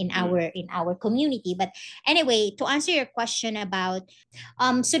in our community. But anyway, to answer your question about,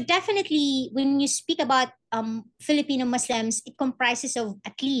 so definitely when you speak about Filipino Muslims, it comprises of,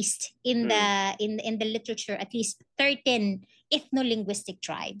 at least in the literature, at least 13 ethno-linguistic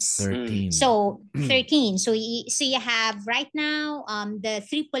tribes. 13. So 13. So you have right now the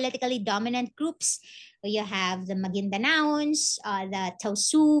three politically dominant groups. You have the Magindanaons, the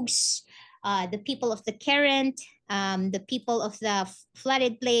Tausugs, the people of the current, the people of the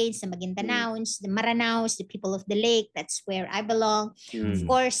flooded plains, the Magindanaons, the Maranaos, the people of the lake. That's where I belong. Of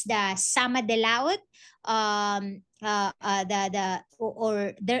course, the Sama de Laut,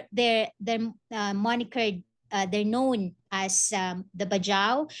 they're monikered. They're known as the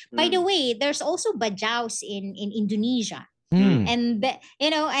Bajau. By the way, there's also Bajaus in Indonesia. And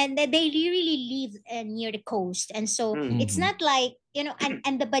they really live near the coast, and so it's not like,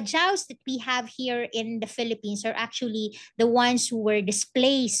 and the Bajaus that we have here in the Philippines are actually the ones who were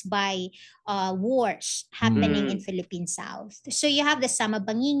displaced by wars happening in Philippine South. So you have the Sama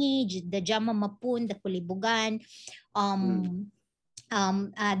Bangingi, the Jama Mapun, the Kulibugan,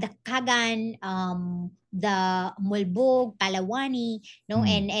 the Kagan, the Mulbog, Palawani,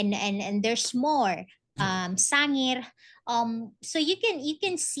 and there's more, Sangir. So you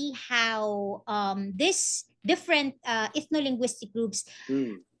can see how these different ethno-linguistic groups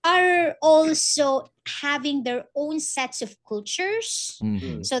are also having their own sets of cultures.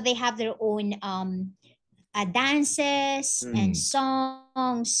 So they have their own dances and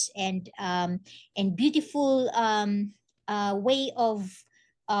songs and beautiful way of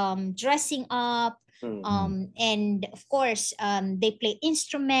dressing up, and of course they play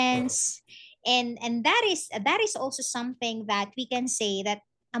instruments, and that is also something that we can say that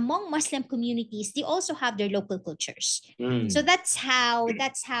among Muslim communities, they also have their local cultures. So that's how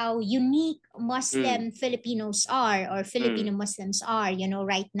unique Muslim Filipinos are, or Filipino Muslims are,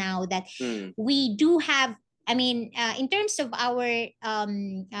 right now, that we do have, I mean, in terms of our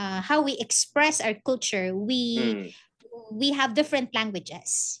how we express our culture, we have different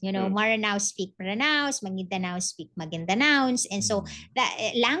languages. Maranao speak Maranaos, Maguindanao speak Maguindanaons, and so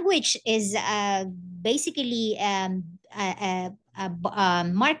that language is basically a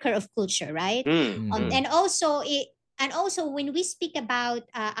marker of culture, right? And also when we speak about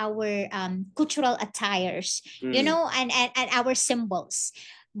our cultural attires, and our symbols,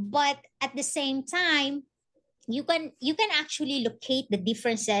 but at the same time, you can actually locate the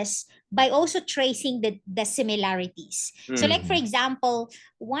differences by also tracing the similarities. So, like for example,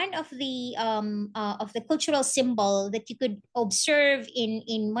 one of the cultural symbol that you could observe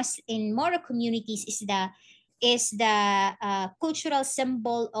in Moro communities is the cultural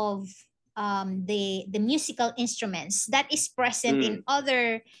symbol of the musical instruments that is present in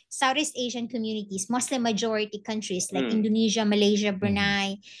other Southeast Asian communities, Muslim majority countries like Indonesia, Malaysia,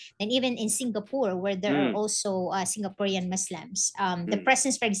 Brunei, and even in Singapore, where there are also Singaporean Muslims. The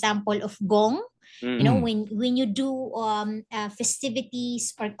presence, for example, of gong. When you do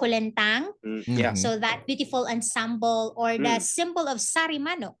festivities or kulentang, so that beautiful ensemble, or the symbol of sari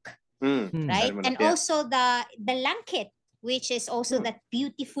manok, right? And also the langkit, which is also that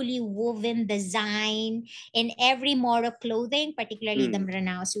beautifully woven design in every Moro clothing, particularly the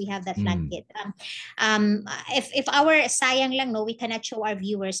Maranaos. We have that langkit. If our sayang lang, no, we cannot show our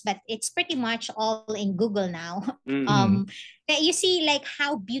viewers, but it's pretty much all in Google now. That you see like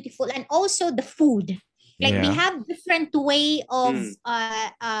how beautiful, and also the food. Like we have different way of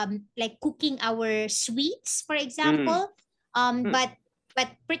like cooking our sweets, for example. But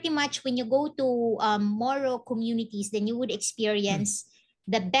pretty much when you go to Moro communities, then you would experience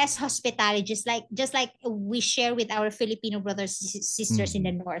the best hospitality, just like we share with our Filipino brothers sisters in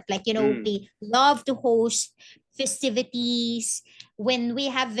the north. Like, we love to host festivities. When we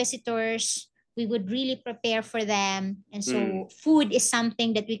have visitors, we would really prepare for them. And so food is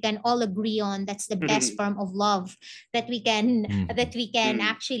something that we can all agree on. That's the best form of love that we can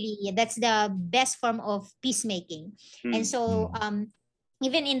actually, that's the best form of peacemaking. And so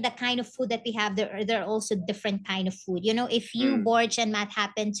even in the kind of food that we have, there are also different kind of food. If you, Borge and Matt,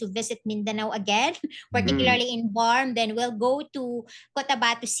 happen to visit Mindanao again, particularly in Barm, then we'll go to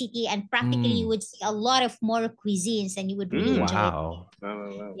Cotabato City, and practically you would see a lot of Moro cuisines, and you would really enjoy it. Wow.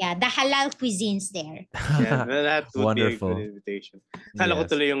 Wow. Yeah, the halal cuisines there. Yeah, that would be a Wonderful. good invitation. Kala ko Yes.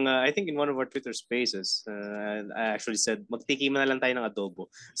 tuloy yung, I think in one of our Twitter spaces, I actually said, magtikiman na lang tayo ng adobo.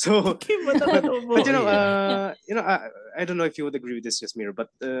 So, Tikiman ng adobo. but Yeah. I don't know if you would agree with this, Yasmira, but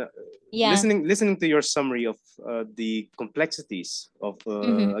Yeah. listening to your summary of the complexities of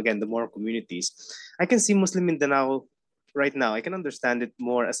again the Moro communities, I can see Muslim Mindanao right now. I can understand it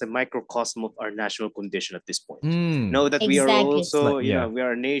more as a microcosm of our national condition at this point. Know that we are Exactly. also, Yeah. we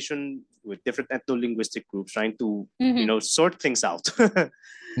are a nation with different ethno-linguistic groups trying to, Mhm. sort things out.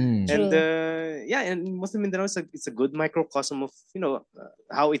 And True. and Muslim Mindanao is it's a good microcosm of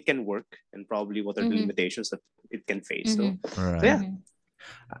how it can work and probably what are the limitations that it can face. So, Right. so yeah.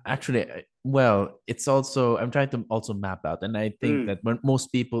 Actually, well, it's also, I'm trying to also map out, and I think that when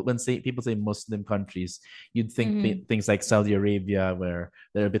people say Muslim countries, you'd think things like Saudi Arabia, where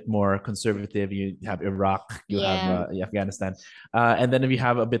they're a bit more conservative. You have Iraq, you have Afghanistan, and then we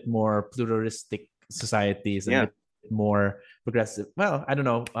have a bit more pluralistic societies and a bit more progressive. Well, I don't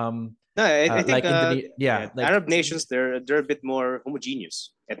know. No, I think like Indonesia, like Arab nations, they're a bit more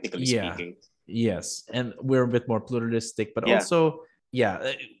homogeneous, ethnically speaking. Yes, and we're a bit more pluralistic, but also,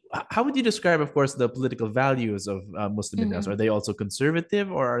 how would you describe, of course, the political values of Muslim Mindanos? Are they also conservative,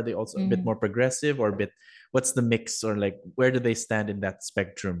 or are they also a bit more progressive, or a bit? What's the mix, or like where do they stand in that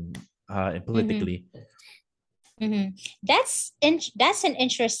spectrum, politically? That's an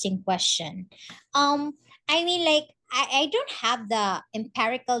interesting question. I mean, like, I don't have the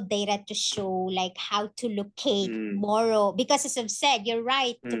empirical data to show like how to locate Moro, because as I've said, you're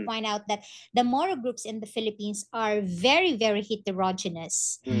right to point out that the Moro groups in the Philippines are very, very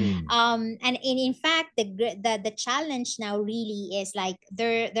heterogeneous. And in fact, the challenge now really is like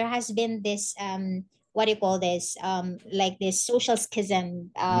there has been this what do you call this, like this social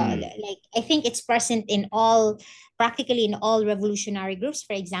schism, like I think it's present in practically in all revolutionary groups.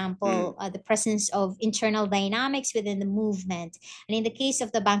 For example, the presence of internal dynamics within the movement, and in the case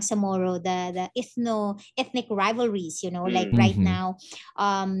of the Bangsamoro, the ethnic rivalries, like right now,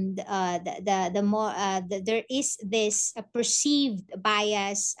 there is this perceived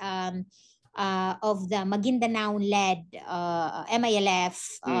bias, of the Maguindanao-led MILF,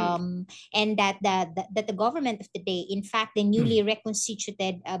 and that the government of the day, in fact, the newly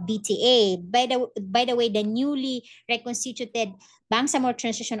reconstituted BTA, by the way, the newly reconstituted Bangsamoro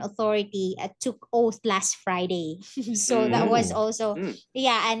Transition Authority took oath last Friday. So that was also,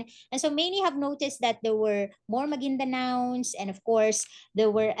 and so many have noticed that there were more Maguindanaons, and of course there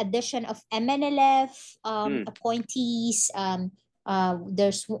were addition of MNLF appointees.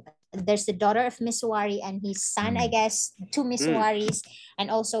 There's the daughter of Misuari and his son, I guess, two Misuaris,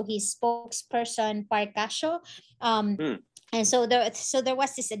 and also his spokesperson Parcasio. And so there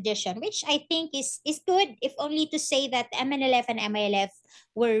was this addition, which I think is good, if only to say that MNLF and MILF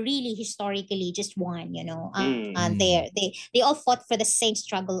were really historically just one. They all fought for the same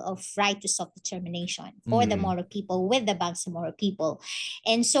struggle of right to self-determination for the Moro people with the Bangsamoro people.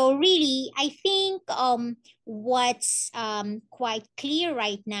 And so really, I think what's quite clear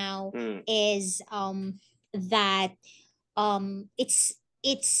right now is that it's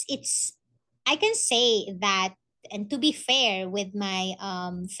I can say that, and to be fair with my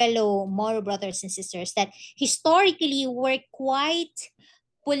fellow Moro brothers and sisters, that historically we're quite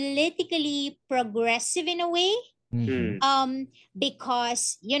politically progressive in a way,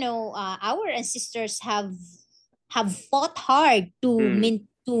 because our ancestors have fought hard to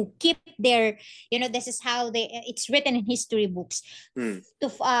keep their, this is how it's written in history books, to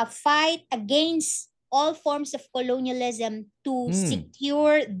fight against all forms of colonialism, to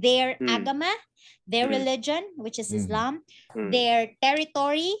secure their agama, their religion, which is Islam, their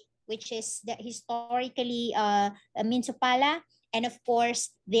territory, which is historically Minsupala, and of course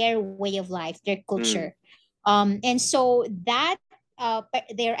their way of life, their culture. And so that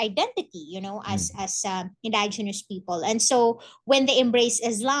their identity, as indigenous people. And so when they embrace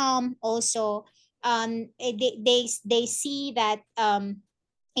Islam, also they see that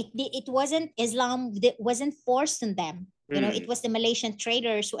it wasn't Islam that wasn't forced on them. It was the Malaysian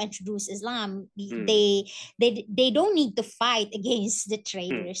traders who introduced Islam. They don't need to fight against the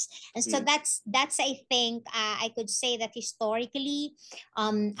traders. And so that's I think I could say that historically,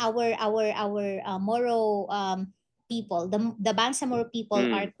 our Moro people, the Bangsamoro people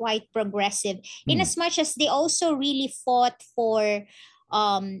are quite progressive, in as much as they also really fought for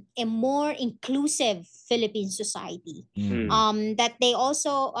a more inclusive Philippine society. That they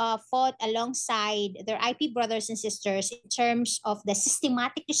also fought alongside their IP brothers and sisters in terms of the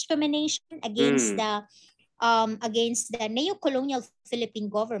systematic discrimination against the neo-colonial Philippine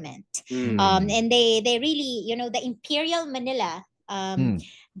government. And they really, the Imperial Manila,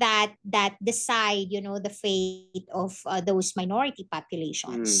 that decide, the fate of those minority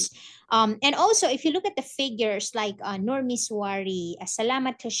populations. And also, if you look at the figures like Nur Miswari,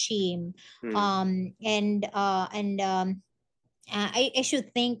 Salamat Hashim, I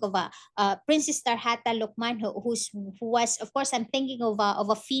should think of Princess Tarhata Lukman, who was, of course, I'm thinking of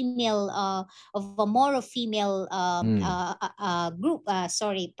a female, of a Moro female group,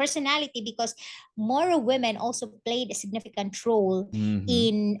 personality, because Moro women also played a significant role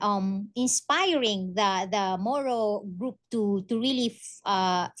in inspiring the Moro group to really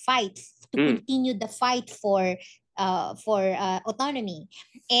fight, to continue the fight for autonomy.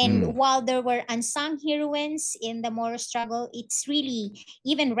 And while there were unsung heroines in the Moro struggle, it's really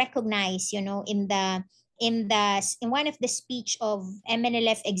even recognized, in one of the speech of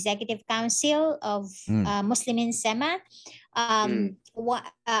MNLF Executive Council of Muslimin Sema,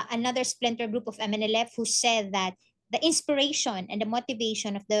 another splinter group of MNLF, who said that the inspiration and the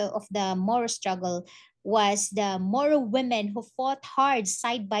motivation of the Moro struggle was the Moro women who fought hard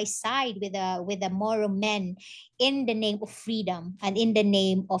side by side with the Moro men in the name of freedom and in the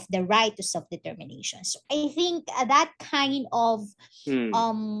name of the right to self-determination. So I think that kind of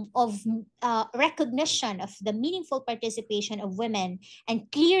recognition of the meaningful participation of women, and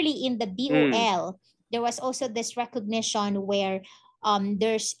clearly in the BOL, there was also this recognition where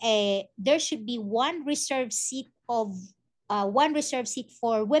there should be one reserved seat for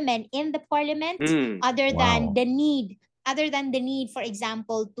women in the parliament, other than the need, for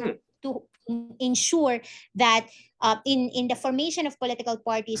example, to ensure that in the formation of political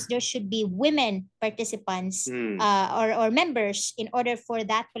parties there should be women participants or members, in order for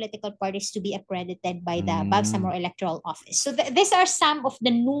that political parties to be accredited by the Bangsamoro Electoral Office. So these are some of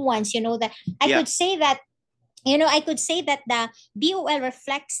the nuance, that I could say that the BOL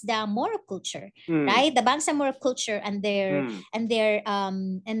reflects the Moro culture, right? The Bangsamoro culture, and their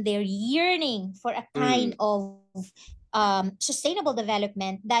yearning for a kind of sustainable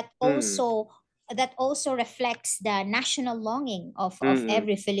development that also reflects the national longing of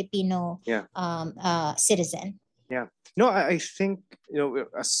every Filipino citizen. Yeah. No, I think,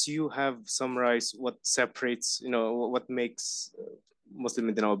 as you have summarized what separates, what makes Muslim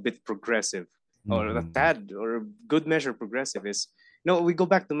Mindanao a bit progressive, or a tad, or a good measure progressive, is, we go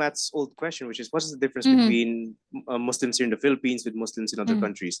back to Matt's old question, which is, what is the difference between Muslims here in the Philippines with Muslims in other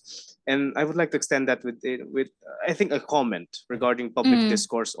countries? And I would like to extend that with I think, a comment regarding public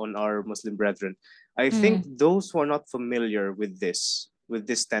discourse on our Muslim brethren. I think those who are not familiar with these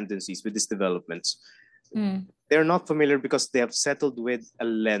tendencies, with these developments, they're not familiar because they have settled with a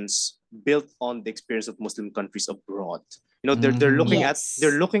lens built on the experience of Muslim countries abroad. They're looking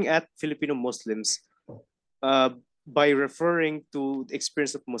at Filipino Muslims by referring to the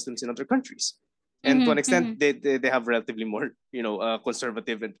experience of Muslims in other countries, and to an extent, they have relatively more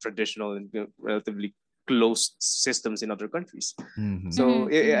conservative and traditional and relatively closed systems in other countries. So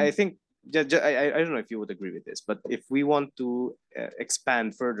I think, I don't know if you would agree with this, but if we want to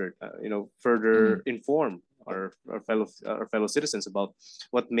expand further, further inform our fellow citizens about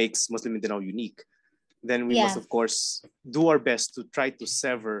what makes Muslim Mindanao unique, then we must, of course, do our best to try to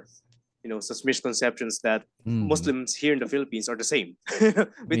sever, such misconceptions that Muslims here in the Philippines are the same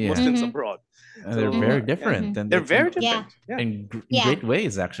with Muslims abroad. They're very different, and they're very different, in great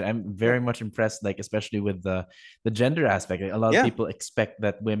ways. Actually, I'm very much impressed, like especially with the gender aspect. A lot of people expect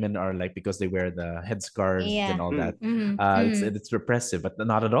that women are like, because they wear the headscarves and all that, it's repressive, but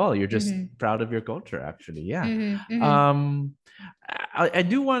not at all. You're just proud of your culture, actually. I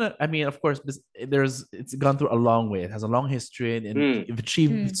do want to. I mean, of course, it's gone through a long way. It has a long history, and you've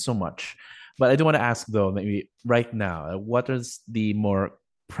achieved so much. But I do want to ask, though, maybe right now, what is the more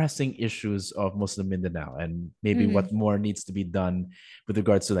pressing issues of Muslim Mindanao, and maybe what more needs to be done with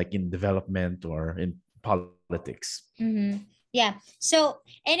regards to, like, in development or in politics? Yeah. So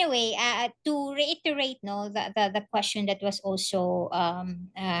anyway, to reiterate, the question that was also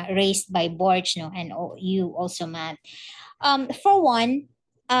raised by Borge, and you also, Matt. For one,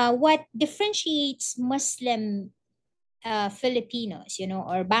 what differentiates Muslim Filipinos,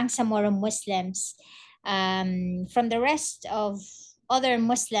 or Bangsamoro Muslims, from the rest of other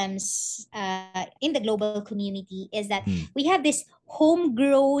Muslims in the global community, is that we have this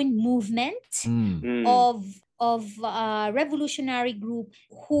homegrown movement of revolutionary group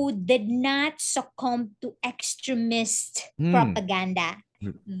who did not succumb to extremist propaganda.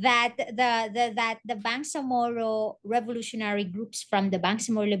 That the Bangsamoro revolutionary groups, from the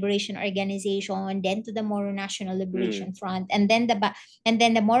Bangsamoro Liberation Organization, then to the Moro National Liberation Front, and then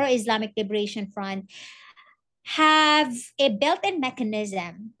the Moro Islamic Liberation Front, have a built-in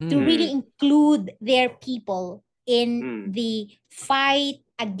mechanism to really include their people in the fight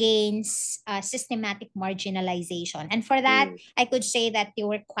against systematic marginalization. And for that, I could say that they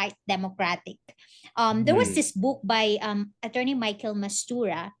were quite democratic. There was this book by attorney Michael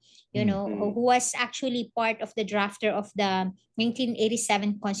Mastura, who was actually part of the drafter of the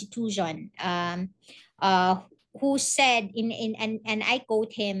 1987 Constitution, who said and I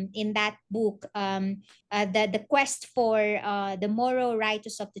quote him in that book, the quest for the moral right to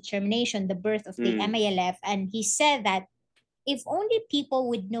self-determination, the birth of the MILF. And he said that if only people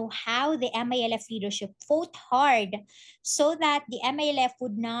would know how the MILF leadership fought hard so that the MILF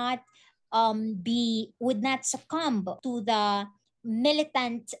would not succumb to the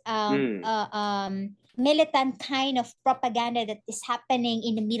militant militant kind of propaganda that is happening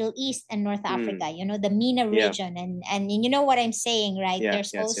in the Middle East and North Africa, the MENA region. And you know what I'm saying, right?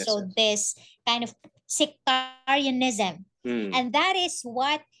 There's also this kind of sectarianism. And that is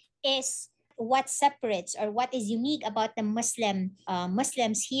what separates or what is unique about the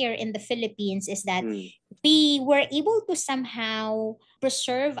Muslims here in the Philippines, is that we were able to somehow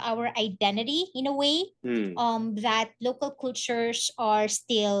preserve our identity in a way, that local cultures are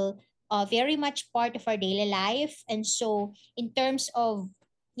still very much part of our daily life. And so in terms of,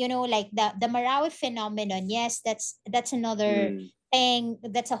 like the Marawi phenomenon, yes, that's another thing,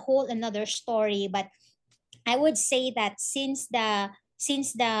 that's a whole another story. But I would say that since the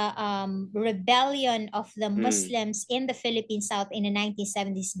rebellion of the Muslims in the Philippine South in the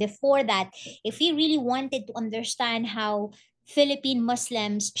 1970s, before that, if we really wanted to understand how Philippine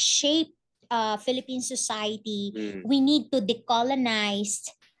Muslims shape Philippine society, we need to decolonize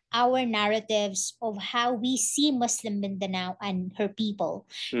our narratives of how we see Muslim Mindanao and her people.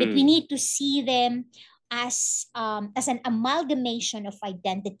 That we need to see them as an amalgamation of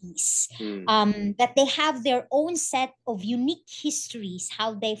identities, that they have their own set of unique histories,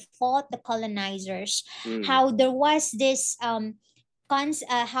 how they fought the colonizers, how there was this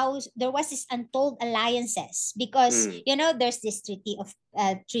how there was this untold alliances, because there's this treaty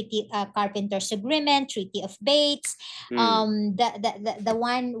Carpenter's Agreement, Treaty of Bates, the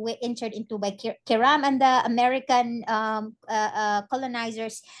one we entered into by Kiram and the American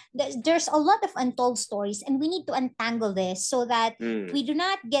colonizers. There's a lot of untold stories, and we need to untangle this so that we do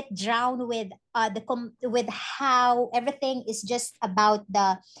not get drowned with with how everything is just about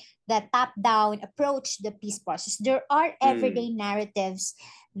the top-down approach to the peace process. There are everyday narratives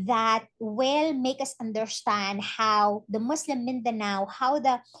that will make us understand how the Muslim Mindanao, how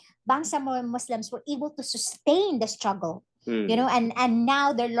the Bangsamoro Muslims were able to sustain the struggle. And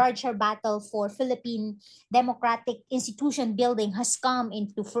now their larger battle for Philippine democratic institution building has come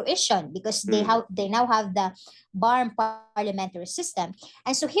into fruition, because they now have the BARM parliamentary system.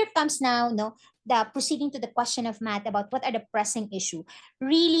 And so here comes now, the proceeding to the question of Matt about what are the pressing issue.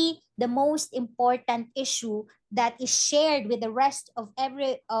 Really, the most important issue that is shared with the rest of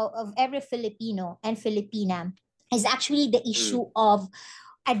every Filipino and Filipina is actually the issue of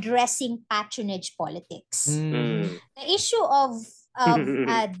addressing patronage politics. The issue of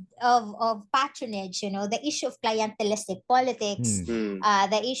patronage, the issue of clientelistic politics,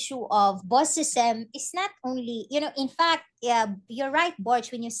 the issue of bossism is not only, in fact, you're right,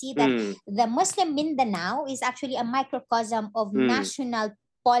 Borch, when you see that the Muslim Mindanao is actually a microcosm of national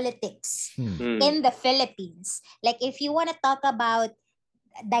politics in the Philippines. Like, if you want to talk about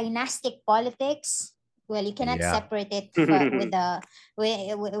dynastic politics, well, you cannot separate it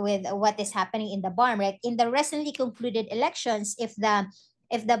with what is happening in the BARM, right? In the recently concluded elections, if the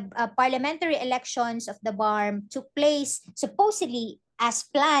parliamentary elections of the BARM took place supposedly as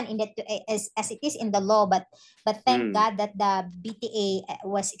planned as it is in the law, but thank God that the BTA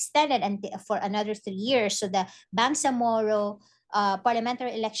was extended for another 3 years. So the Bangsamoro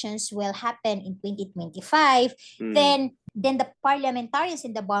parliamentary elections will happen in 2025. Then the parliamentarians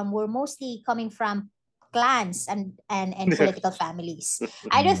in the BARM were mostly coming from clans and political families.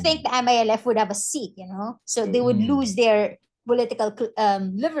 I don't think the MILF would have a seat, so they would lose their political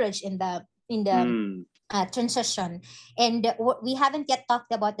leverage in the transition. And we haven't yet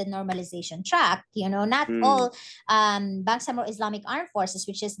talked about the normalization track. Not all Bangsamoro Islamic Armed Forces,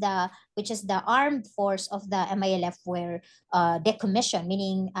 which is the armed force of the MILF, were decommissioned,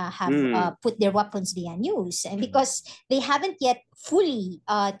 meaning have put their weapons beyond use, and because they haven't yet fully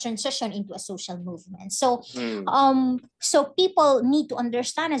transitioned into a social movement. So so people need to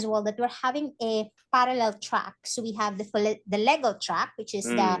understand as well that we're having a parallel track. So we have the legal track, which is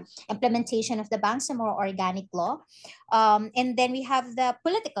the implementation of the Bangsamoro Organic Law, and then we have the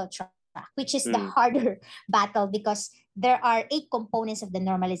political track, which is the harder battle, because there are 8 components of the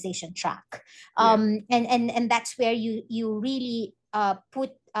normalization track, and that's where you really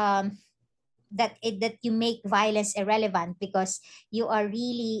put that you make violence irrelevant, because you are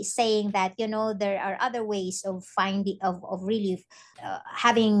really saying that there are other ways of finding of really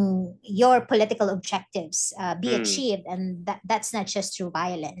having your political objectives be achieved, and that's not just through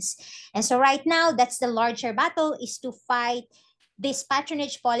violence. And so right now, that's the larger battle, is to fight this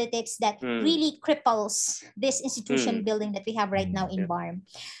patronage politics that really cripples this institution building that we have right now in BARM.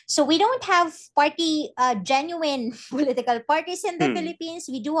 So we don't have genuine political parties in the Philippines.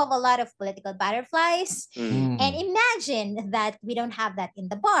 We do have a lot of political butterflies. And imagine that we don't have that in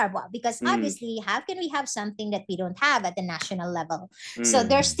the BARM. Well, because obviously, how can we have something that we don't have at the national level? So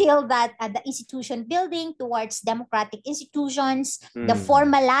there's still that the institution building towards democratic institutions, the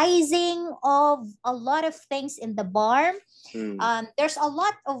formalizing of a lot of things in the BARM. There's a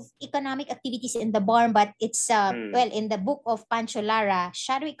lot of economic activities in the BARM, but it's well, in the book of Pancho Lara,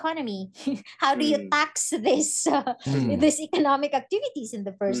 Shadow Economy. How do you tax this this economic activities in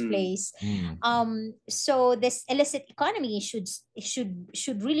the first place? So this illicit economy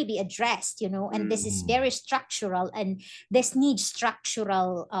should really be addressed, and this is very structural, and this needs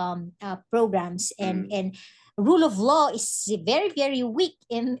structural programs, and rule of law is very, very weak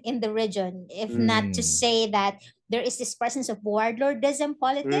in the region, if not to say that there is this presence of warlordism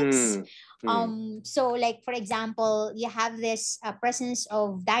politics. So like, for example, you have this presence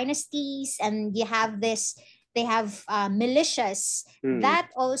of dynasties, and you have they have militias that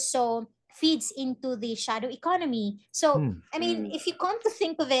also feeds into the shadow economy. So I mean, if you come to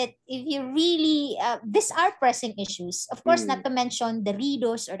think of it, if you really these are pressing issues, of course, not to mention the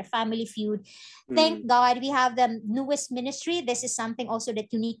ridos or the family feud. Thank God we have the newest ministry. This is something also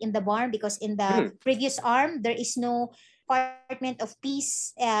that unique in the BARM, because in the previous arm there is no Department of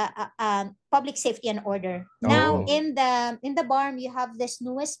Peace, Public Safety and Order. Now in the BARM you have this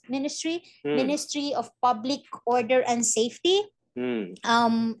newest ministry, Ministry of Public Order and Safety.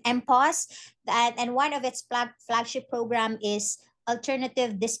 MPOS, and one of its flagship program is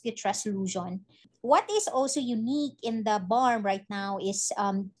alternative dispute resolution. What is also unique in the BARM right now is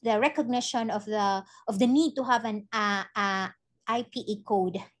the recognition of the need to have an IPE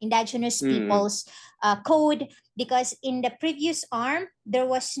code, Indigenous Peoples Code, because in the previous arm there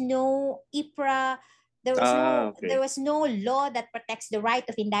was no IPRA. There was no law that protects the right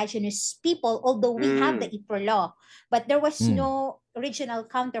of indigenous people, although we have the IPRA law, but there was no original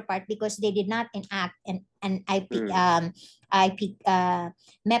counterpart because they did not enact an IP MEPA,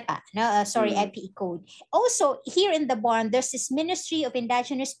 IPE code. Also, here in the BARM, there's this Ministry of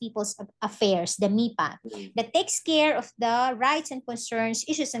Indigenous Peoples Affairs, the MIPA, that takes care of the rights and concerns,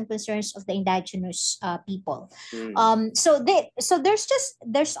 issues and concerns of the indigenous people. So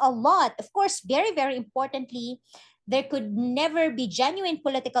there's a lot. Of course, very, very importantly, there could never be genuine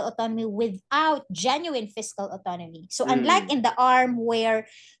political autonomy without genuine fiscal autonomy. So unlike in the arm where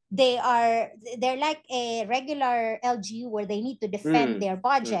they're like a regular LGU where they need to defend their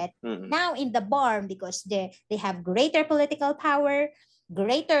budget, now in the BARM, because they have greater political power,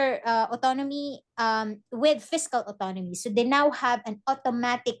 greater autonomy with fiscal autonomy. So they now have an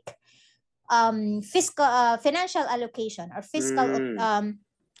automatic fiscal financial allocation or fiscal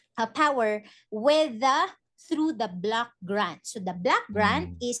power through the block grant. So the block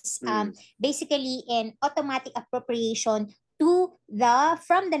grant is basically an automatic appropriation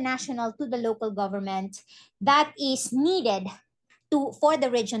from the national to the local government that is needed for the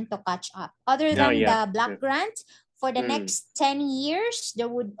region to catch up. Other than the block grant, for the next 10 years, there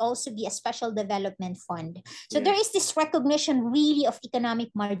would also be a special development fund. So there is this recognition really of economic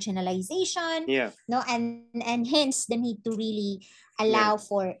marginalization, and hence the need to really allow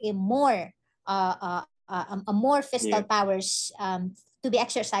for a more fiscal powers to be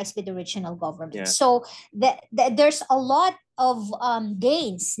exercised with the regional government. So there's a lot of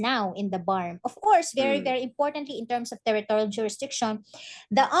gains now in the BARM. Of course, very, very importantly, in terms of territorial jurisdiction,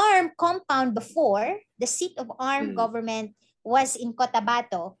 the ARM compound before, the seat of ARM government was in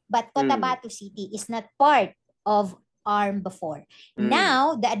Cotabato, but Cotabato City is not part of arm before.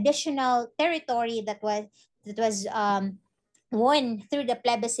 Now, the additional territory that was won through the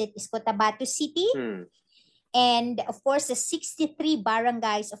plebiscite is Cotabato City, and of course the 63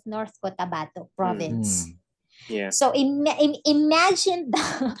 barangays of North Cotabato province. Yeah. So imagine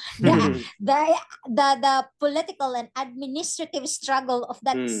the political and administrative struggle of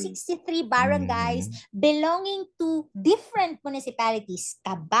that 63 barangays belonging to different municipalities: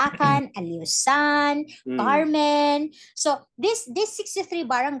 Cabacan, Aliusan, Carmen. So these 63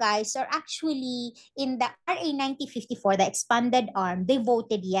 barangays are actually in the RA 9054, the expanded arm. They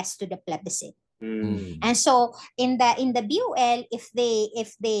voted yes to the plebiscite. And so in the BUL, if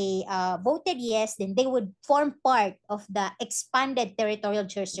they voted yes, then they would form part of the expanded territorial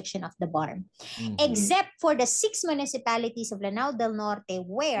jurisdiction of the BARM, except for the 6 municipalities of Lanao del Norte,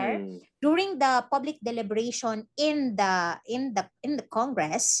 where during the public deliberation in the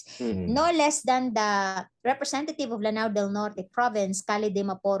Congress, no less than the representative of Lanao del Norte province, Cali de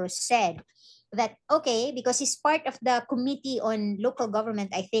Maporos, said that okay, because he's part of the committee on local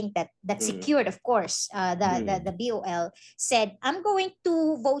government, I think that secured, of course, the BOL, said, I'm going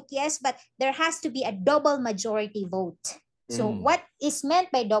to vote yes, but there has to be a double majority vote. So what is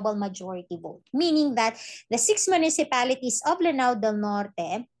meant by double majority vote? Meaning that the 6 municipalities of Lanao del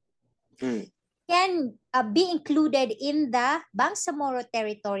Norte can be included in the Bangsamoro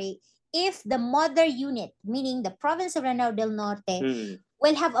territory if the mother unit, meaning the province of Lanao del Norte,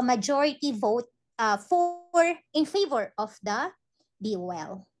 will have a majority vote in favor of the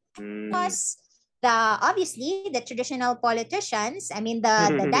BOL. Because obviously the traditional politicians, I mean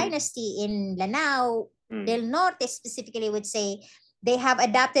the dynasty in Lanao del Norte specifically, would say they have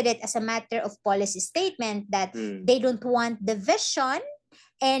adopted it as a matter of policy statement that they don't want division.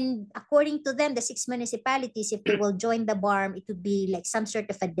 And according to them, the 6 municipalities, if they will join the BARM, it would be like some sort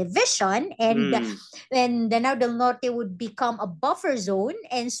of a division, and Lanao del Norte would become a buffer zone.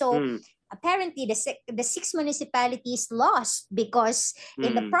 And so apparently the 6 municipalities lost because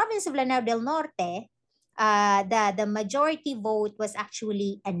in the province of Lanao del Norte, the majority vote was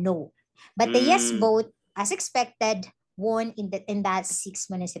actually a no. But the yes vote, as expected, won in that 6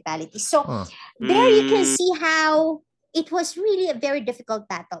 municipalities. So there you can see how it was really a very difficult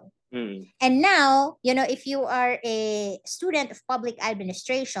battle. And now, if you are a student of public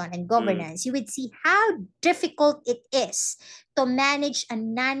administration and governance, you would see how difficult it is to manage a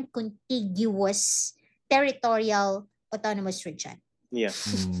non-contiguous territorial autonomous region. Yeah.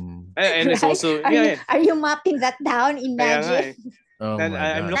 And it's also... Are you mapping that down? Imagine. And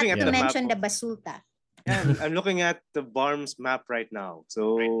I'm looking Not at to the mention map. the basulta. I'm looking at the BARM's map right now.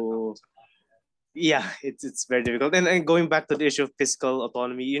 So... yeah, it's very difficult. And going back to the issue of fiscal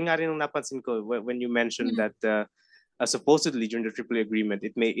autonomy, yun nga rin ang napansin ko when you mentioned that supposedly during the Tripoli Agreement,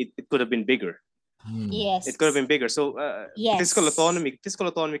 it could have been bigger. Yes. It could have been bigger. So yes. fiscal autonomy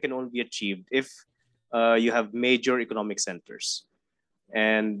can only be achieved if you have major economic centers.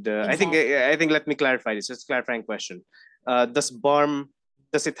 And Exactly. I think let me clarify this. Just a clarifying question. Does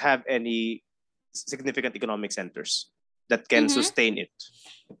it have any significant economic centers that can sustain it?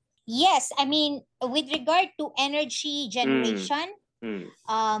 Yes, I mean, with regard to energy generation,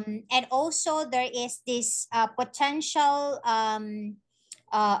 and also there is this potential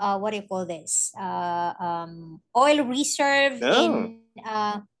what do you call this? Oil reserve in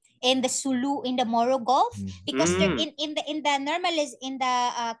the Sulu, in the Moro Gulf, because there in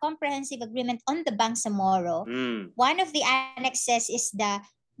the comprehensive agreement on the Bangsamoro, one of the annexes is the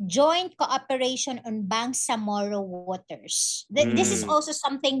joint cooperation on Bangsamoro waters. This is also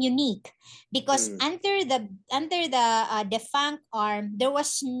something unique because under the defunct arm, there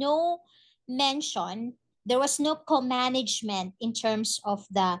was no mention, there was no co-management in terms of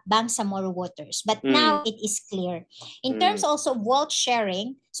the Bangsamoro waters. But now it is clear. In terms also of wealth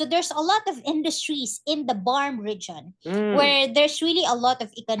sharing, so there's a lot of industries in the BARM region where there's really a lot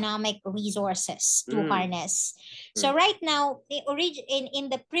of economic resources to harness. So right now, in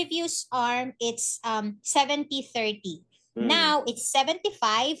the previous arm, it's 70-30. Now it's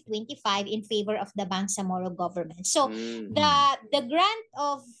 75-25 in favor of the Bangsamoro government. So the grant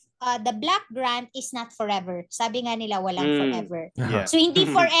of the black grant is not forever. Sabi nga nila, walang forever. Yeah. So hindi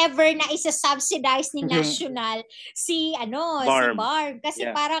forever na isa-subsidize ni National si BARM. Kasi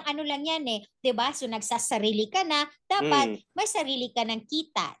parang lang yan 'di ba? So nagsasarili ka na, dapat may sarili ka ng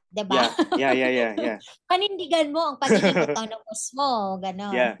kita, 'di ba? Yeah. Panindigan mo ang pagiging autonomous mo,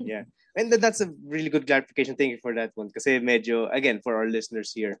 ganon. Yeah. And that's a really good clarification. Thank you for that one. Kasi medyo, again, for our listeners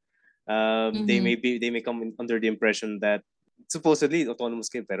here, they may come under the impression that supposedly autonomous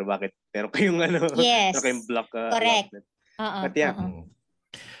kayo, pero bakit? Pero kayong Yes. pero kayong block Correct. allotment. But yeah.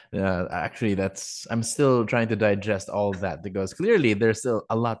 Actually, I'm still trying to digest all that because clearly there's still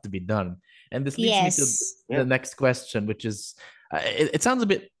a lot to be done. And this leads me to Yes. the next question, which is, it sounds a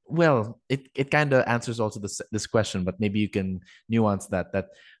bit, well, it kind of answers also this question, but maybe you can nuance that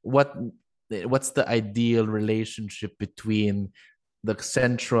what what's the ideal relationship between the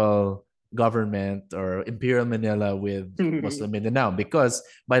central government or Imperial Manila with Muslim Mindanao? Because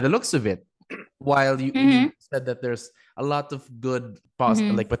by the looks of it, while you said that there's a lot of good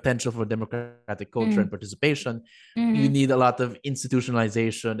like potential for democratic culture and participation, you need a lot of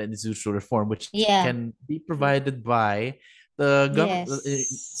institutionalization and institutional reform, which can be provided by the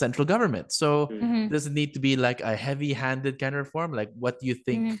central government. So does it need to be like a heavy-handed kind of reform? Like, what do you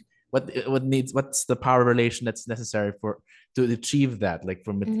think? What's the power relation that's necessary to achieve that, like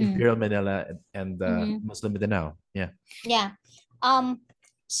from Imperial Manila and Muslim Mindanao? Yeah.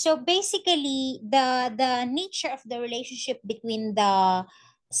 So basically, the nature of the relationship between the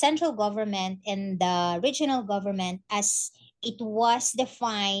central government and the regional government, as it was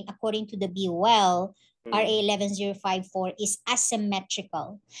defined according to the BOL, RA 11054, is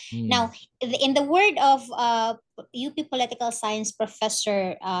asymmetrical. Now, in the word of UP political science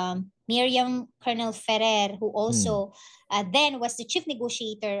professor Miriam Colonel Ferrer, who also then was the chief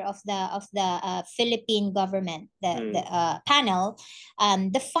negotiator of the Philippine government, the panel,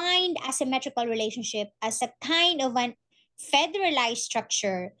 defined asymmetrical relationship as a kind of an federalized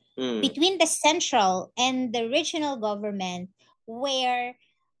structure between the central and the regional government, where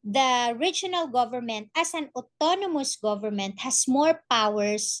the regional government as an autonomous government has more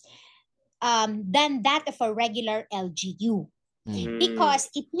powers than that of a regular LGU. Because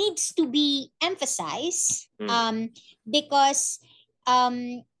it needs to be emphasized, because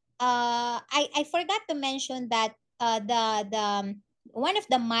I forgot to mention that the one of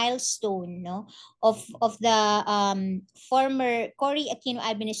the milestone, no, of the former Cory Aquino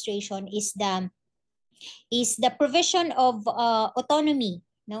administration is the provision of autonomy,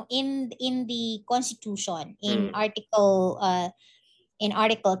 no, in the constitution, in Article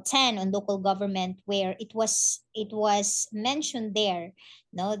 10 on local government, where it was mentioned there,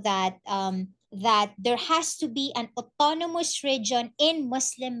 no, that there has to be an autonomous region in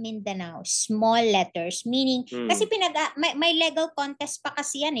Muslim Mindanao, small letters, meaning kasi may legal contest pa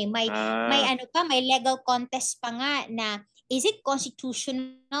kasi yan, may legal contest pa nga na, is it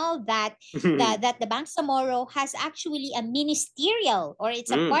constitutional that that the Bangsamoro has actually a ministerial, or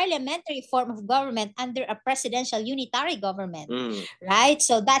it's a parliamentary form of government under a presidential unitary government, right?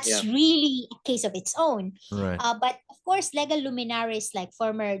 So that's really a case of its own. Right. But of course, legal luminaries like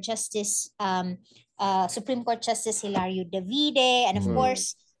former Justice Supreme Court Justice Hilario Davide, and of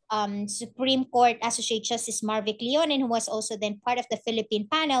course Supreme Court Associate Justice Marvic Leonin, who was also then part of the Philippine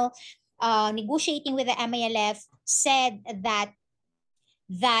panel negotiating with the MILF, said that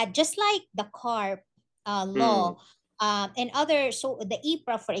just like the CARP law and other, so the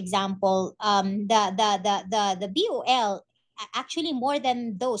IPRA, for example, the BOL, actually more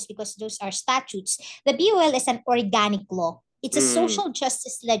than those, because those are statutes, the BOL is an organic law. It's a social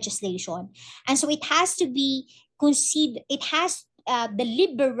justice legislation, and so it has to be considered. It has the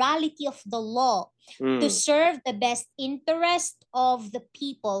liberality of the law to serve the best interest of the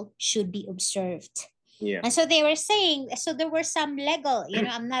people should be observed. Yeah. And so they were saying, so there were some legal,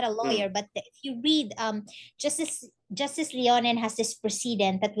 I'm not a lawyer, but if you read Justice Leonin has this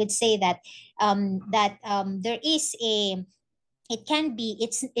precedent that would say that there is a, it can be,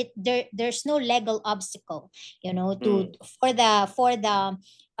 there's no legal obstacle, to for the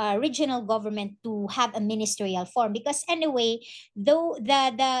regional government to have a ministerial form, because anyway, though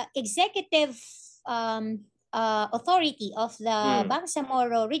the executive authority of the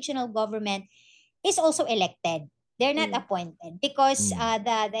Bangsamoro regional government is also elected. They're not appointed, because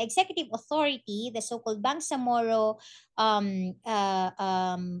the executive authority, the so-called Bangsamoro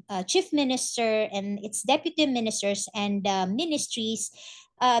chief minister and its deputy ministers and ministries,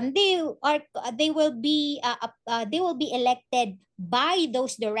 they will be elected by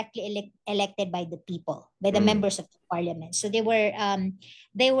those directly elected by the people, by the members of the parliament. So they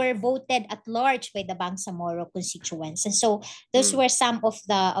were voted at large by the Bangsamoro constituents, and so those were some of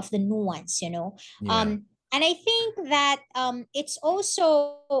the nuance, and I think that it's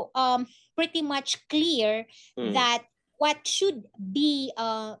also pretty much clear that what should be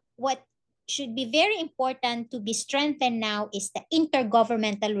very important to be strengthened now is the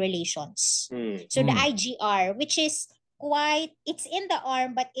intergovernmental relations. So the IGR, which is it's in the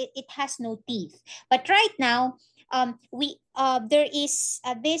arm, but it has no teeth. But right now, there is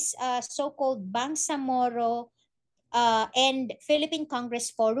this so-called Bangsamoro and Philippine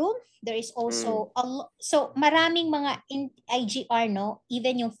Congress Forum. There is also so maraming mga IGR, no,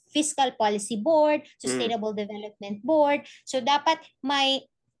 even yung Fiscal Policy Board, Sustainable Development Board. So dapat may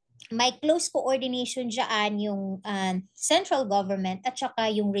close coordination diyan yung central government at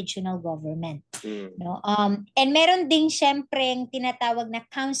saka yung regional government, no. And meron ding syempre yung tinatawag na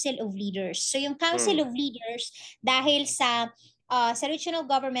Council of Leaders. So yung Council of Leaders, dahil sa regional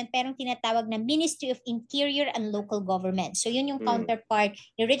government, merong tinatawag na Ministry of Interior and Local Government. So yun yung counterpart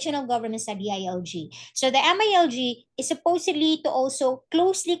ng regional government sa DILG. So the MILG is supposedly to also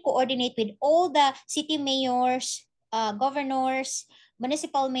closely coordinate with all the city mayors, governors,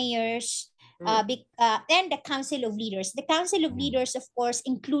 municipal mayors, and the Council of Leaders. The Council of Leaders, of course,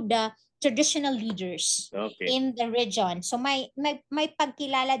 include the traditional leaders in the region. So may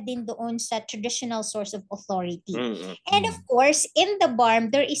pagkilala din doon sa traditional source of authority. And of course, in the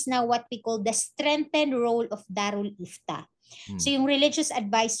BARM, there is now what we call the strengthened role of Darul Ifta. So yung religious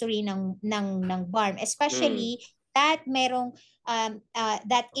advisory ng BARM, especially that merong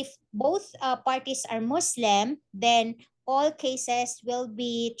that if both parties are Muslim, then all cases will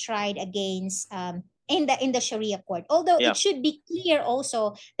be tried against in the Sharia court. Although it should be clear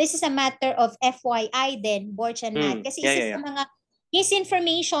also, this is a matter of FYI then, Borch and Matt. Kasi isa sa mga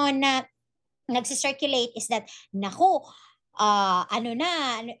misinformation na nagsi-circulate is that, nako, ano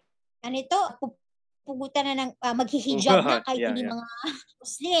ito, pugutan na ng maghihijab na kahit hindi mga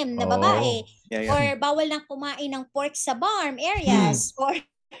Muslim na babae. Or bawal na kumain ng pork sa BARM areas. Or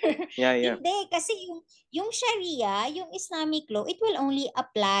hindi, kasi yung Sharia, yung Islamic law, it will only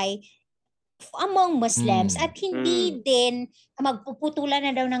apply among Muslims at hindi din magpuputulan na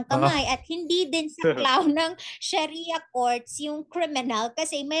daw ng kamay at hindi din sa klaw ng Sharia courts yung criminal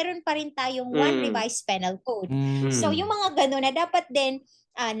kasi mayroon pa rin tayong one revised penal code. So yung mga gano'n na dapat din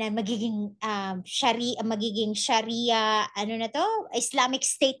na magiging Sharia Islamic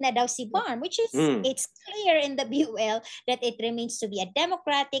state na daw si BARM, which is it's clear in the BUL that it remains to be a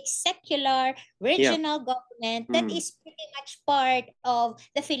democratic, secular, regional government that is pretty much part of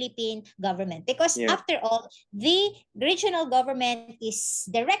the Philippine government, because after all, the regional government is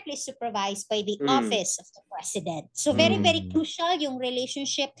directly supervised by the office of the president. So very crucial yung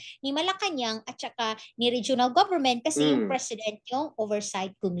relationship ni Malacanang at saka ni regional government kasi yung president yung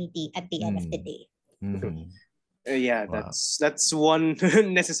oversight committee at the end of the day. That's one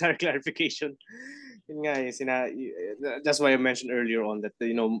necessary clarification. That's why I mentioned earlier on that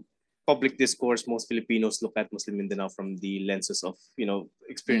public discourse, most Filipinos look at Muslim Mindanao from the lenses of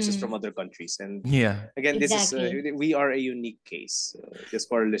experiences from other countries, and again, this is we are a unique case, just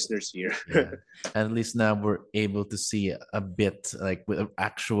for our listeners here. At least now we're able to see a bit like with an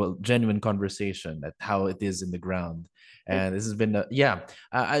actual genuine conversation at how it is in the ground. And this has been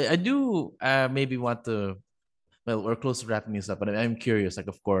I do maybe want to, well, we're close to wrapping this up, but I'm curious, like,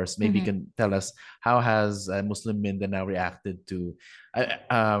 of course, maybe you can tell us, how has Muslim Mindanao reacted to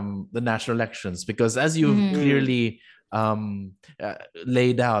the national elections? Because as you've clearly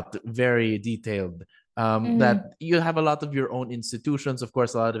laid out, very detailed, that you have a lot of your own institutions. Of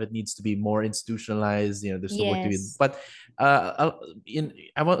course, a lot of it needs to be more institutionalized. There's still work to be. But I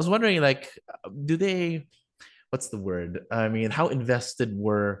was wondering, like, do they? What's the word? I mean, how invested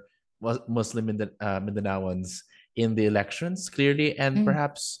were Muslim Mindanaoans in the elections, clearly, and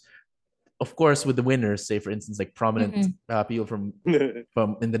perhaps, of course, with the winners, say for instance, like prominent people from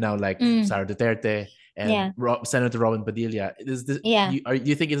Mindanao, like Sara Duterte and Senator Robin Padilla. Is this? Do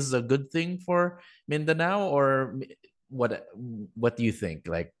you think this is a good thing for Mindanao, or what? What do you think?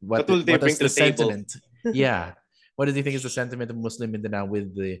 Like, what is the sentiment? What do you think is the sentiment of Muslim Mindanao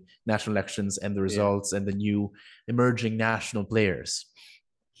with the national elections and the results and the new emerging national players?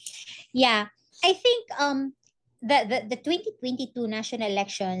 Yeah, I think the 2022 national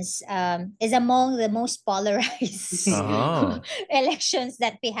elections is among the most polarized elections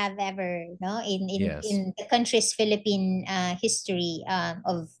that we have ever in the country's Philippine history,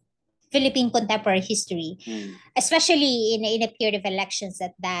 of Philippine contemporary history, especially in a period of elections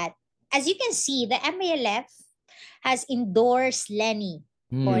that as you can see, the MALF has endorsed Lenny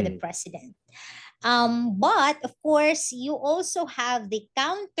for the president. But of course, you also have the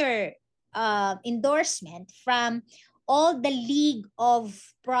counter endorsement from all the League of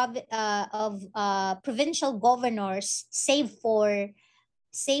provincial governors, save for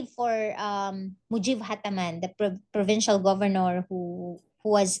Mujib Hataman, the provincial governor who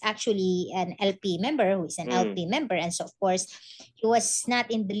was actually an LP member, who is an LP member, and so of course he was not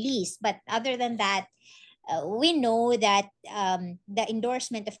in the list. But other than that, we know that the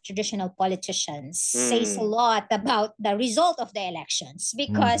endorsement of traditional politicians says a lot about the result of the elections,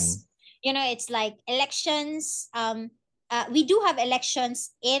 because it's like elections. We do have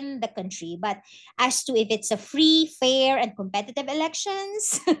elections in the country, but as to if it's a free, fair, and competitive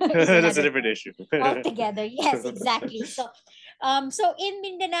elections is That's a another different issue. altogether. Yes, exactly. So in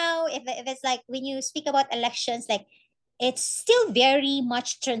Mindanao, if it's like when you speak about elections, like it's still very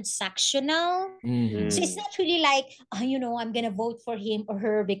much transactional. So it's Mhm. Mm. not really like, I'm gonna vote for him or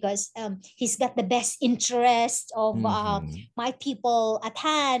her because he's got the best interest of Mhm. my people at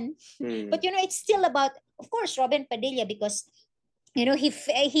hand. Mm. But it's still about, of course, Robin Padilla, because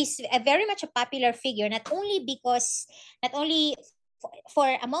he's a very much a popular figure, not only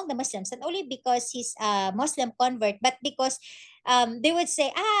for among the Muslims, not only because he's a Muslim convert, but because they would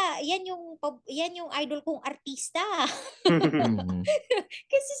say, yan yung idol kong artista. Mhm.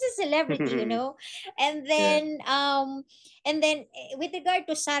 Because he's a celebrity. And Yeah. then with regard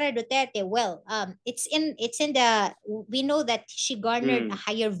to Sara Duterte, well, it's in the, we know that she garnered a Mm.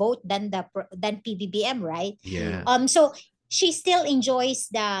 higher vote than PBBM, right? Yeah. Mm. So she still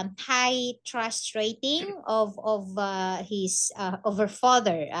enjoys the high trust rating of her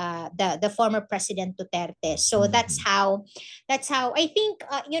father, the former President Duterte. So that's Mhm. how I think,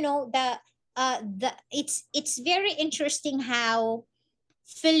 it's very interesting how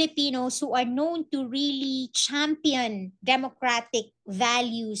Filipinos who are known to really champion democratic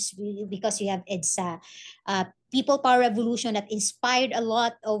values, really, because we have EDSA, people power revolution that inspired a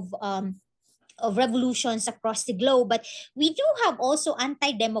lot of revolutions across the globe, but we do have also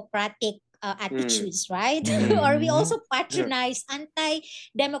anti-democratic Mm. attitudes, right? Or we Mhm. also patronize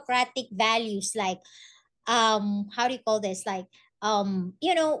anti-democratic values, like how do you call this, like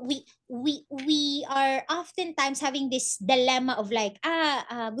we are oftentimes having this dilemma of like,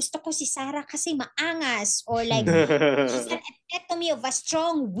 gusto ko si Sarah kasi maangas, or like she's an epitome of a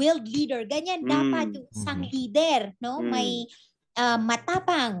strong-willed leader. Ganyan dapat Mm. yung isang Mhm. leader, no? Mm. May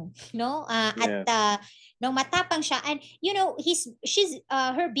matapang, no? At Yeah. no, matapang siya. And she's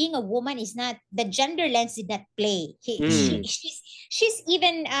her being a woman is not, the gender lens did not play. Mm. She's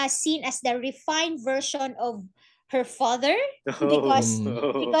even seen as the refined version of her father, Oh. because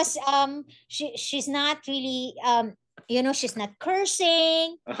Mhm. Oh. she's not really, she's not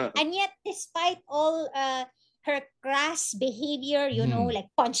cursing. And yet, despite all her crass behavior, Mhm. like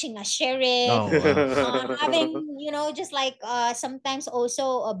punching a sheriff, Oh, wow. having, just like sometimes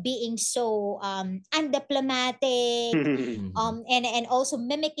also being so undiplomatic, Mhm. and also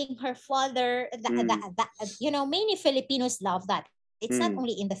mimicking her father. Mm. Many Filipinos love that. It's not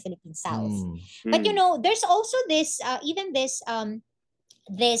only in Mm. the Philippine South, Mm. but Mm. there's also this even this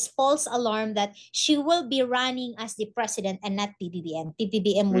false alarm that she will be running as the president and not PBBM.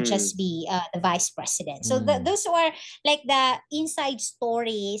 PBBM would Mm. just be the vice president. So Mm. those were like the inside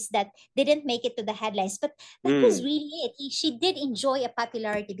stories that didn't make it to the headlines. But that was Mm. really it. She did enjoy a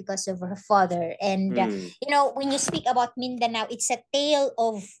popularity because of her father. And, Mm. when you speak about Mindanao, it's a tale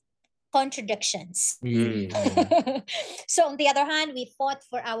of contradictions. Mm. Mhm. So on the other hand, we fought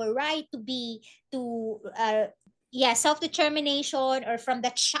for our right to self-determination, or from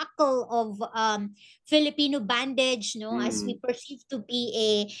the shackle of Filipino bandage, as we Mm. perceive to be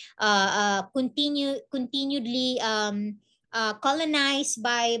a continually colonized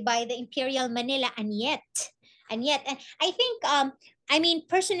by the Imperial Manila. And I think, I mean,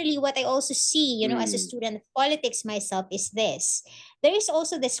 personally, what I also see, as a Mm. student of politics myself, is this: there is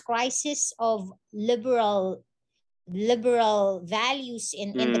also this crisis of liberal values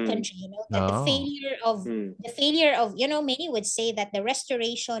in the Mm. country. That the Oh. failure of Mm. many would say that the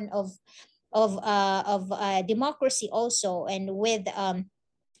restoration of democracy also, and with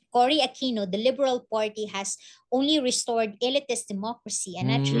Cory Aquino, the Liberal Party has only restored elitist democracy, and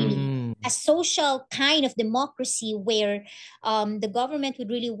not Mm. really Mm. a social kind of democracy where the government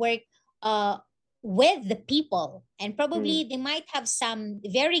would really work uh, with the people. And Mm. probably they might have some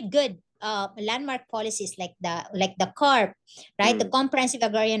very good landmark policies, like the CARP, right? The Mm. Comprehensive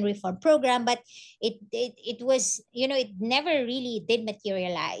Agrarian Reform Program, but it was, it never really did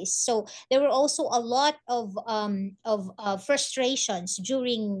materialize. So there were also a lot of frustrations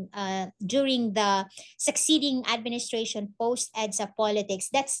during the succeeding administration post EDSA politics.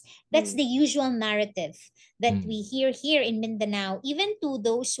 That's Mm. the usual narrative that Mm. we hear here in Mindanao, even to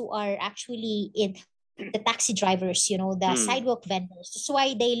those who are actually in the taxi drivers, the Mm. sidewalk vendors. That's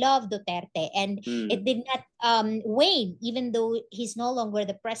why they love Duterte, and it Mm. did not wane, even though he's no longer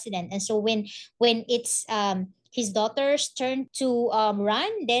the president. And so when it's his daughter's turn to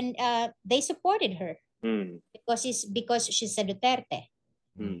run, then they supported her Mm. because she's a Duterte.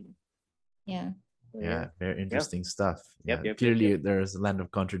 Mm. Yeah. Yeah, very Yeah. interesting stuff. Yep. Yeah, Yep. Yep. clearly Yep. there's a land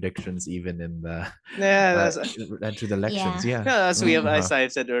of contradictions even in the Yeah. uh, That's and through the elections. Yeah. Yeah. yeah, as we have, Mm-hmm. as Uh-huh. I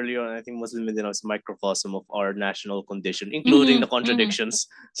said earlier on, I think Muslim Mindanao is a microcosm of our national condition, including the Mm-hmm. Mm-hmm. contradictions.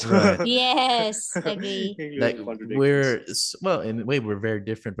 Right. Yes, agree. Like Including the contradictions. well, in a way we're very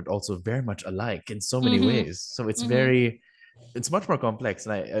different, but also very much alike in so many Mm-hmm. ways. So it's Mm-hmm. very it's much more complex,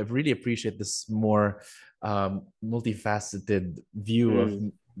 and I really appreciate this more multifaceted view of.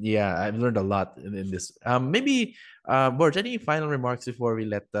 Mm. Yeah, I've learned a lot in this. Maybe Borj, any final remarks before we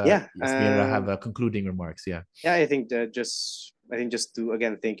let Yeah. Yasmira have a concluding remarks? Yeah. Yeah, I think just to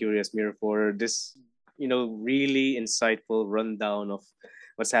again thank you, Yasmir, for this, really insightful rundown of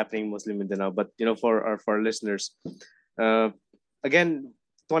what's happening in Muslim Mindanao. But for our listeners, uh, again,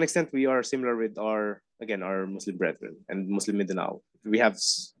 to an extent, we are similar with our Muslim brethren and Muslim Mindanao. We have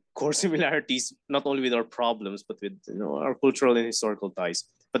core similarities, not only with our problems, but with our cultural and historical ties.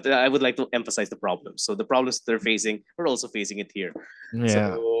 But I would like to emphasize the problems. So the problems they're facing, we're also facing it here. So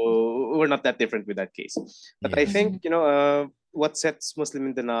Yeah. we're not that different with that case. But I Yes. Mm-hmm. think what sets Muslim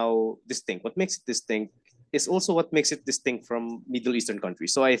Mindanao distinct, what makes it distinct, is also what makes it distinct from Middle Eastern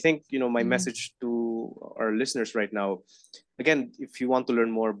countries. So I think my Mm-hmm. message to our listeners right now, again, if you want to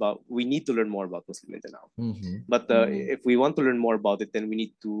learn more about, we need to learn more about Muslim Mindanao. Mm-hmm. But Mm-hmm. if we want to learn more about it, then we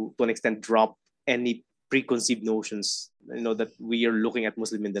need to an extent, drop any preconceived notions. That we are looking at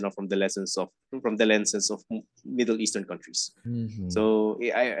Muslim Mindanao from the lenses of Middle Eastern countries. Mm-hmm. So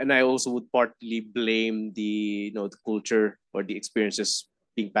I also would partly blame the culture or the experiences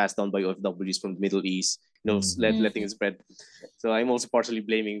being passed down by OFWs from the Middle East, Mm-hmm. letting it spread. So I'm also partially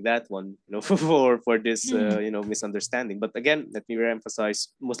blaming that one, for this Mm-hmm. misunderstanding. But again, let me reemphasize: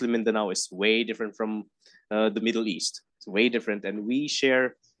 Muslim Mindanao is way different from the Middle East. It's way different, and we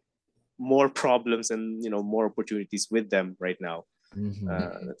share more problems and more opportunities with them right now, Mm-hmm.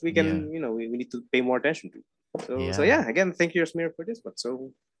 that we Yeah. can we need to pay more attention to. So Yeah. yeah, again, thank you, Yasmir, for this one.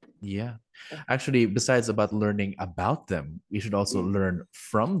 So Yeah. Actually, besides about learning about them, we should also mm, learn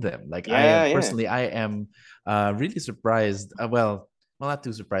from them. Like yeah, yeah. personally, I am really surprised. Well, not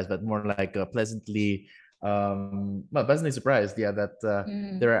too surprised, but more like pleasantly surprised. Yeah, that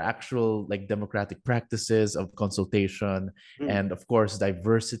Mm-hmm. there are actual like democratic practices of consultation, Mm, and of course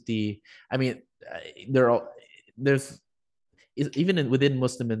diversity. I mean, there are there's even within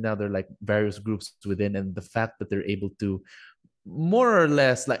Muslim, and now there are like various groups within, and the fact that they're able to more or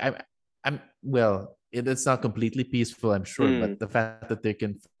less like I'm well it's not completely peaceful, I'm sure, but mm, the fact that they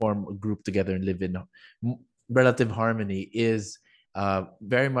can form a group together and live in relative harmony is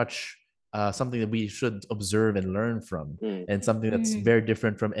very much something that we should observe and learn from, mm, and something that's Mm-hmm. very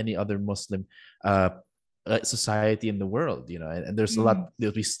different from any other Muslim uh, society in the world, and there's a lot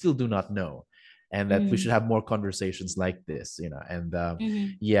that we still do not know, and that we Mm-hmm. should have more conversations like this, and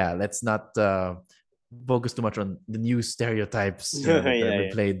Mm-hmm. yeah, let's not focus too much on the new stereotypes, yeah, that have been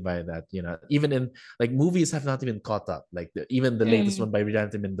yeah. played by that, even in like movies have not even caught up, like even the latest Mm-hmm. one by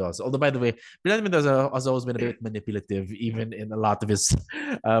Brillante Mendoza. Although, by the way, Brillante Mendoza has always been a bit manipulative even in a lot of his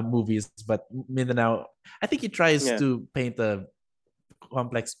movies, but Mindanao, I think he tries Yeah. to paint a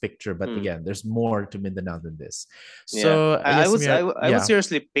complex picture, but Mm, again, there's more to Mindanao than this. yeah. So I yes, would Samir, I would yeah.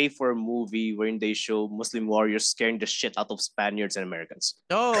 seriously pay for a movie wherein they show Muslim warriors scaring the shit out of Spaniards and Americans.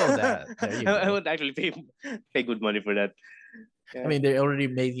 Oh, that there you I go. would actually pay good money for that. I Yeah. mean, they're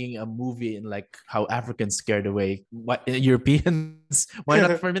already making a movie in like how Africans scared away what Europeans. Why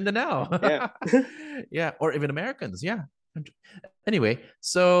not for Mindanao? Yeah. Yeah, or even Americans. Yeah. Anyway,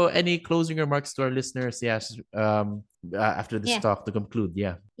 so any closing remarks to our listeners? Yes. After this Yeah. talk to conclude.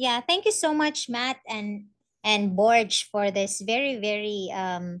 Yeah. Yeah. Thank you so much, Matt and Borge, for this very, very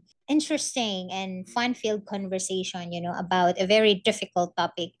interesting and fun-filled conversation, about a very difficult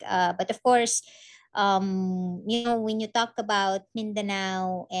topic. But of course, when you talk about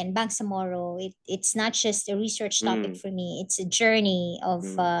Mindanao and Bangsamoro, it's not just a research topic Mm, for me. It's a journey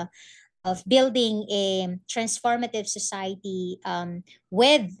mm, of building a transformative society,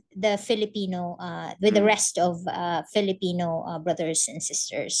 with the mm, rest of Filipino brothers and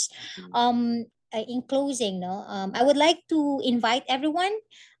sisters. mm, In closing, no, I would like to invite everyone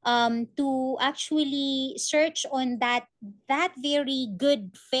to actually search on that very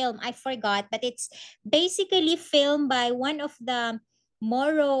good film. I forgot, but it's basically filmed by one of the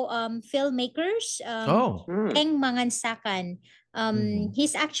Moro filmmakers, Oh. mm, Teng Mangansakan. Mm-hmm.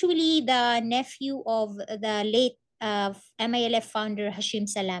 He's actually the nephew of the late MILF founder Hashim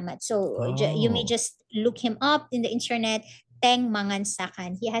Salamat. So you may Oh. just look him up in the internet. Teng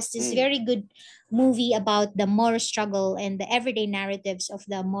Mangansakan. He has this mm, very good movie about the Moro struggle and the everyday narratives of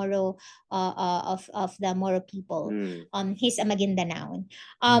the Moro of the Moro people. mm, He's a Maguindanaon.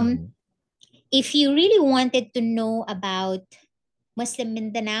 Um, Mm-hmm. if you really wanted to know about Muslim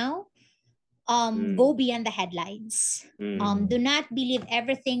Mindanao, go beyond the headlines. Do not believe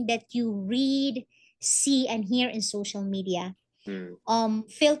everything that you read, see, and hear in social media.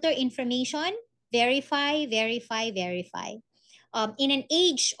 Filter information, verify, verify, verify. In an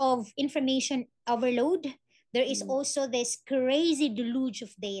age of information overload, there is also this crazy deluge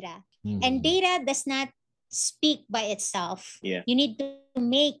of data. And data does not speak by itself. Yeah. You need to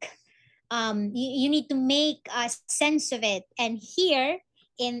make you need to make a sense of it. And here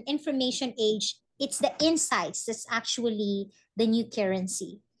in information age, it's the insights that's actually the new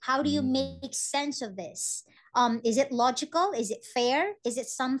currency. How do you make sense of this? Is it logical? Is it fair? Is it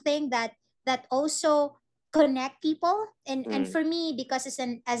something that also connect people? And for me, because as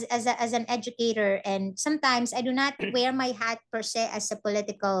an educator, and sometimes I do not wear my hat per se as a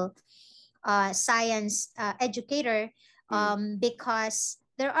political science educator, because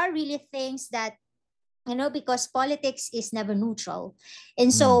there are really things that, because politics is never neutral.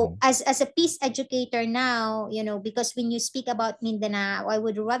 And so as a peace educator now, because when you speak about Mindanao, I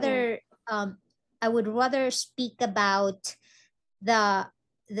would rather speak about the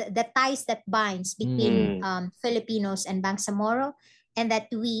the ties that binds between Filipinos and Bangsamoro, and that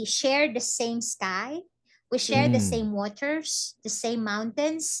we share the same sky, we share the same waters, the same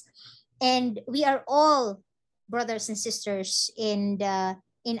mountains, and we are all brothers and sisters in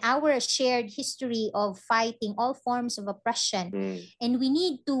our shared history of fighting all forms of oppression. And we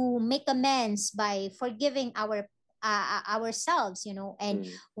need to make amends by forgiving ourselves, and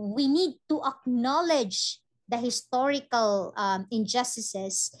we need to acknowledge the historical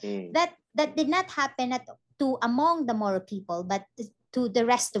injustices that did not happen to among the Moro people, but to the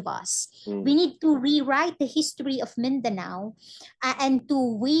rest of us. We need to rewrite the history of Mindanao, and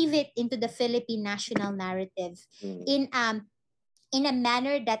to weave it into the Philippine national narrative in a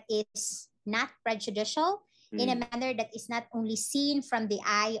manner that is not prejudicial, in a manner that is not only seen from the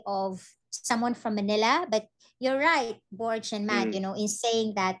eye of someone from Manila. But you're right, Borge and Matt, in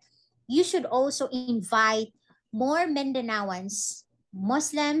saying that you should also invite more Mindanaoans,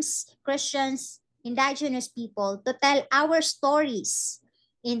 Muslims, Christians, indigenous people to tell our stories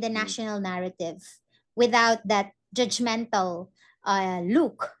in the national narrative without that judgmental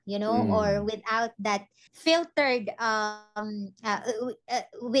look, or without that filtered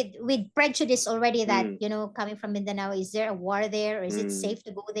with prejudice already, that coming from Mindanao, is there a war there, or is it safe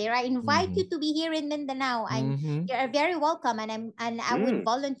to go there? I invite you to be here in Mindanao, and you are very welcome, and I would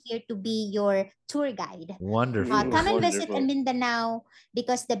volunteer to be your tour guide. Wonderful. Come and visit Wonderful. in Mindanao,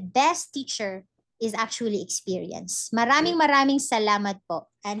 because the best teacher is actually experience. Maraming salamat po,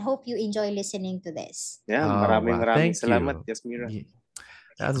 and hope you enjoy listening to this. Yeah, Oh, wow. maraming Thank salamat, you. Yasmira.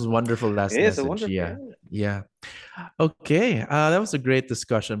 That was wonderful last It is a message. wonderful. Yeah. Okay. That was a great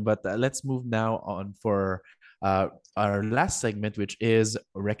discussion, but let's move now on for our last segment, which is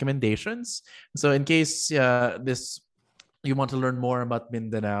recommendations. So in case you want to learn more about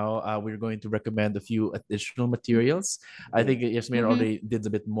Mindanao, we're going to recommend a few additional materials. I think Yasmir already did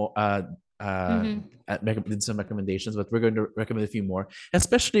a bit more, did some recommendations, but we're going to recommend a few more,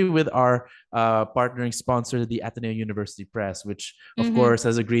 especially with our partnering sponsor, the Ateneo University Press, which of course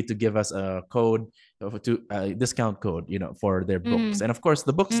has agreed to give us a code, discount code, for their books. And of course,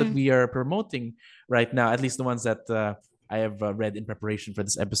 the books that we are promoting right now, at least the ones that I have read in preparation for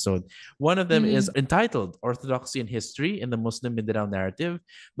this episode. One of them is entitled Orthodoxy and History in the Muslim Mindanao Narrative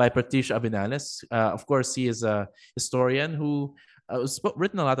by Patricia Abinales. Of course, he is a historian who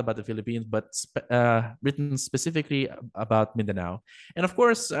written a lot about the Philippines, but written specifically about Mindanao. And of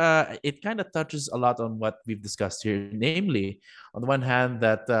course, it kind of touches a lot on what we've discussed here. Namely, on the one hand,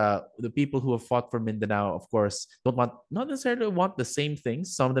 that the people who have fought for Mindanao, of course, not necessarily want the same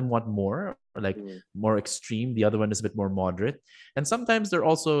things. Some of them want more, like more extreme. The other one is a bit more moderate. And sometimes they're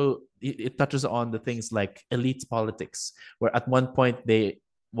also, it touches on the things like elite politics, where at one point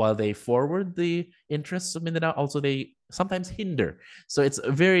while they forward the interests of Mindanao, also they sometimes hinder. So it's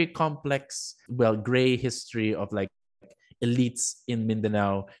a very complex, gray history of like elites in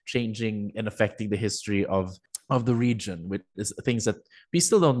Mindanao changing and affecting the history of the region, which is things that we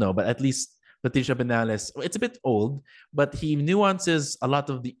still don't know, but at least Patricia Benales, it's a bit old, but he nuances a lot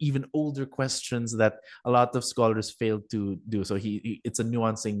of the even older questions that a lot of scholars failed to do. So it's a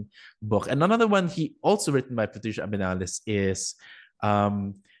nuancing book. And another one he also written by Patricia Benales is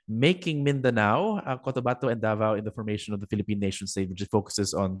Making Mindanao, Cotabato and Davao in the Formation of the Philippine Nation State, which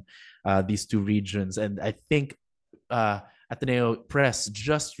focuses on these two regions. And I think Ateneo Press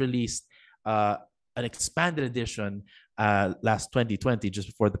just released an expanded edition last 2020, just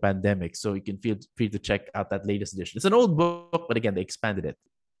before the pandemic. So you can feel free to check out that latest edition. It's an old book, but again, they expanded it.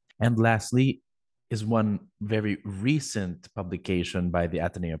 And lastly, is one very recent publication by the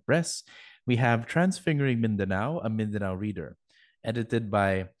Ateneo Press. We have Transfiguring Mindanao, a Mindanao Reader, edited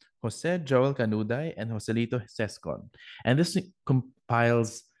by Jose Joel Canuday and Joselito Sescon. And this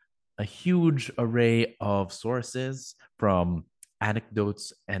compiles a huge array of sources, from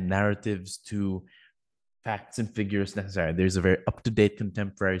anecdotes and narratives to facts and figures necessary. There's a very up-to-date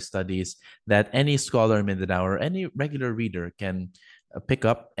contemporary studies that any scholar in Mindanao or any regular reader can pick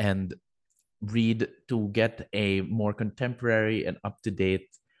up and read to get a more contemporary and up-to-date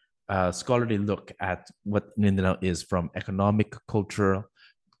scholarly look at what Mindanao is, from economic, cultural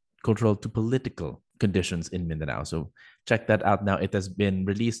to political conditions in Mindanao. So check that out now. It has been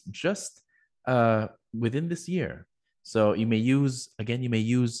released just within this year. So you may use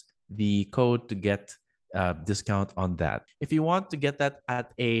the code to get discount on that. If you want to get that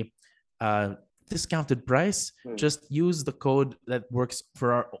at a discounted price, just use the code that works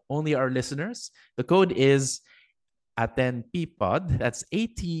for only our listeners. The code is ATENPIPOD. That's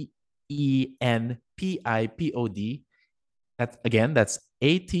ATENPIPOD. That's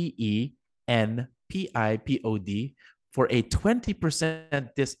ATENPIPOD for a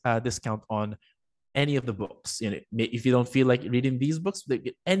 20% discount on any of the books. If you don't feel like reading these books,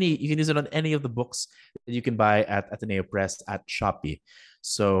 you can use it on any of the books that you can buy at Ateneo Press at Shopee.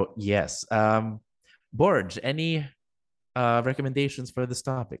 So yes, Borge, any recommendations for this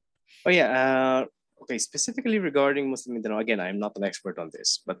topic? Oh yeah. Okay. Specifically regarding Muslim Mindanao, again, I'm not an expert on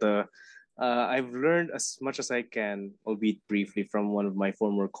this, but I've learned as much as I can, albeit briefly, from one of my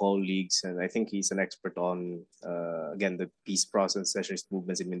former colleagues, and I think he's an expert on again the peace process, secessionist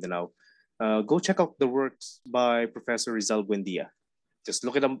movements in Mindanao. Go check out the works by Professor Rizal Buendia. Just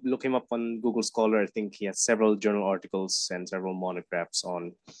look him up on Google Scholar. I think he has several journal articles and several monographs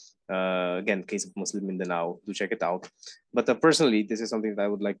on again, case of Muslim Mindanao. Do check it out. But personally, this is something that I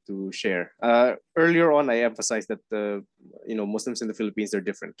would like to share. Earlier on, I emphasized that Muslims in the Philippines are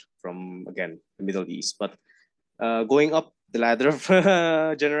different from, again, the Middle East. But going up the ladder of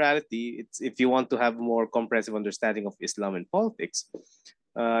generality, it's if you want to have a more comprehensive understanding of Islam and politics,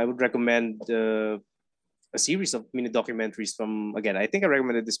 I would recommend a series of mini documentaries from, again, I think I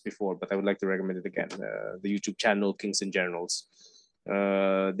recommended this before, but I would like to recommend it again. The YouTube channel Kings and Generals.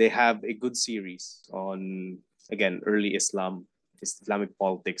 They have a good series on, again, early Islamic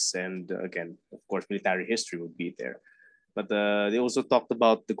politics, and again, of course, military history would be there. But they also talked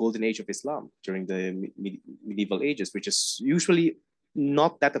about the golden age of Islam during the medieval ages, which is usually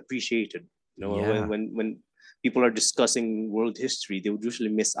not that appreciated. Yeah. When people are discussing world history, they would usually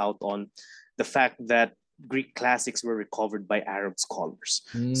miss out on the fact that Greek classics were recovered by Arab scholars.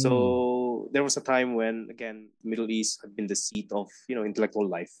 So there was a time when, again, Middle East had been the seat of intellectual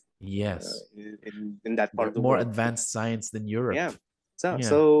life. Yes. In that part of the more world. Advanced science than Europe. Yeah.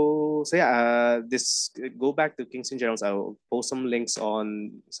 Yeah. This go back to Kings and Generals. I'll post some links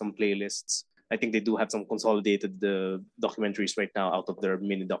on some playlists. I think they do have some consolidated documentaries right now out of their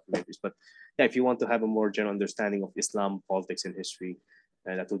mini documentaries. But yeah, if you want to have a more general understanding of Islam, politics, and history,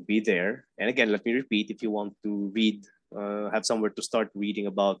 that would be there. And again, let me repeat: if you want to read, have somewhere to start reading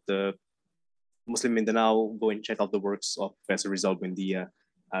about the Muslim Mindanao, go and check out the works of Professor Rizal Buendia.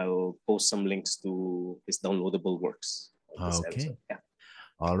 I'll post some links to his downloadable works. Okay. Yeah.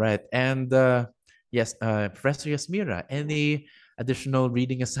 All right. And yes, Professor Yasmira, any additional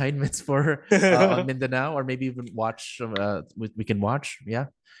reading assignments for on Mindanao, or maybe even watch? We can watch. Yeah.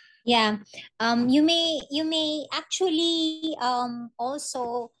 Yeah. You may actually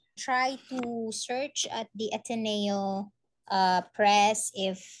also try to search at the Ateneo press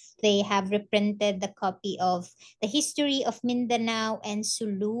if they have reprinted the copy of the history of Mindanao and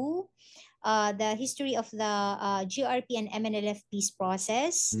Sulu, the history of the GRP and MNLF peace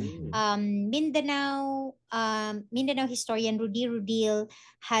process. Mindanao historian Rudy Rudil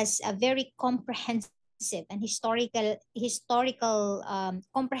has a very comprehensive and historical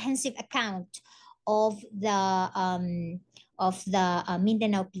comprehensive account of the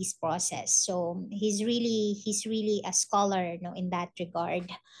Mindanao peace process. So he's really a scholar, in that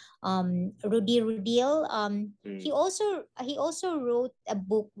regard. Rudy Rudil, he also wrote a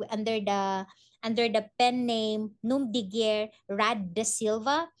book under the pen name Num Digier Rad de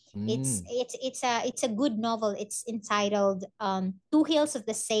Silva. It's a good novel. It's entitled Two Hills of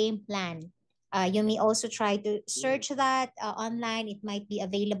the Same Land. You may also try to search that online. It might be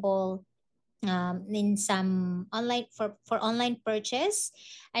available in some online for online purchase.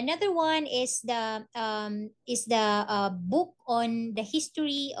 Another one is the book on the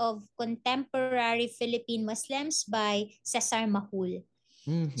history of contemporary Philippine Muslims by Cesar Mahul.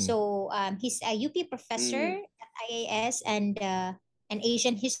 So he's a UP professor at IAS, and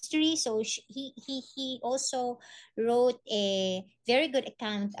Asian history. So he also wrote a very good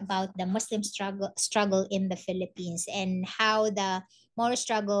account about the Muslim struggle in the Philippines, and how the Moro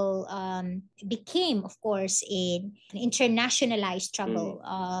struggle became, of course, an internationalized struggle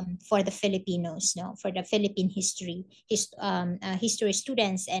for the Filipinos, no, for the Philippine history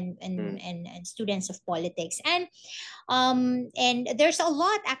students and students of politics. And there's a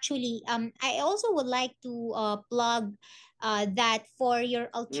lot actually. I also would like to plug that for your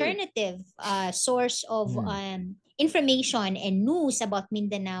alternative source of information and news about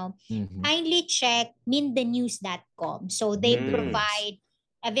Mindanao, kindly check mindanews.com. So they provide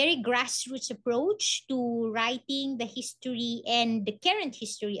a very grassroots approach to writing the history and the current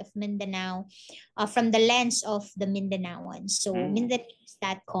history of Mindanao from the lens of the Mindanaoans. So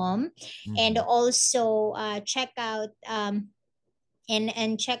mindanews.com. And also check out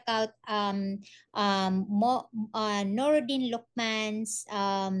check out Noruddin Lukman's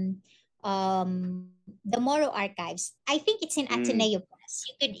the Moro Archives. I think it's in Ateneo Press.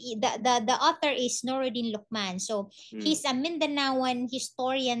 You could the author is Noruddin Lukman. So he's a Mindanaoan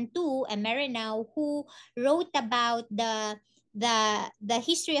historian too, a Marinao, who wrote about the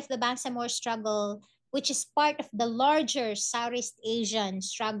history of the Bangsamoro struggle, which is part of the larger Southeast Asian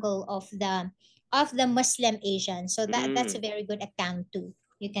struggle of the Muslim Asian. So that's a very good account too.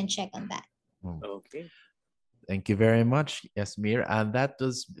 You can check on that. Okay. Thank you very much, Yasmir. And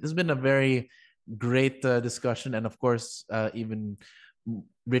this has been a very great discussion, and of course, even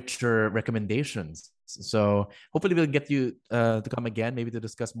richer recommendations. So hopefully we'll get you to come again, maybe to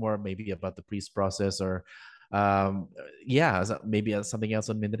discuss more, maybe about the priest process, or maybe something else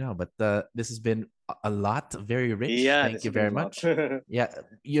on Mindanao. But this has been a lot, very rich. Yeah, thank you very much. Yeah,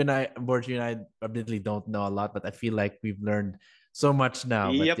 you and I, Borji and I, admittedly don't know a lot, but I feel like we've learned so much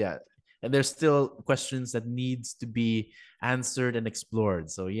now. Yep. But yeah, and there's still questions that needs to be answered and explored.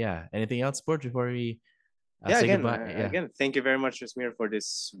 So yeah, anything else, Borj, before we say goodbye? Again, thank you very much, Yasmir, for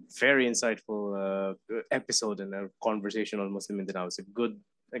this very insightful episode and a conversation on Muslim Mindanao. It's a good,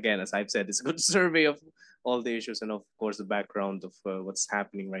 again, as I've said, it's a good survey of all the issues and, of course, the background of what's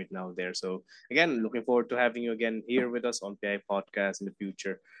happening right now there. So, again, looking forward to having you again here with us on PI Podcast in the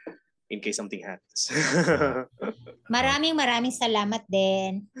future, in case something happens. Maraming salamat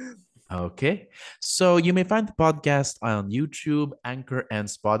din. Okay. So you may find the podcast on YouTube, Anchor, and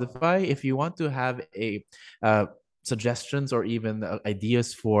Spotify. If you want to have a suggestions or even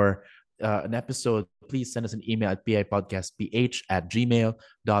ideas for an episode, please send us an email at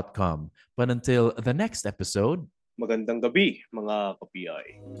pipodcastph@gmail.com. But until the next episode, magandang gabi, mga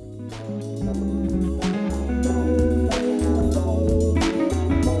ka-PI.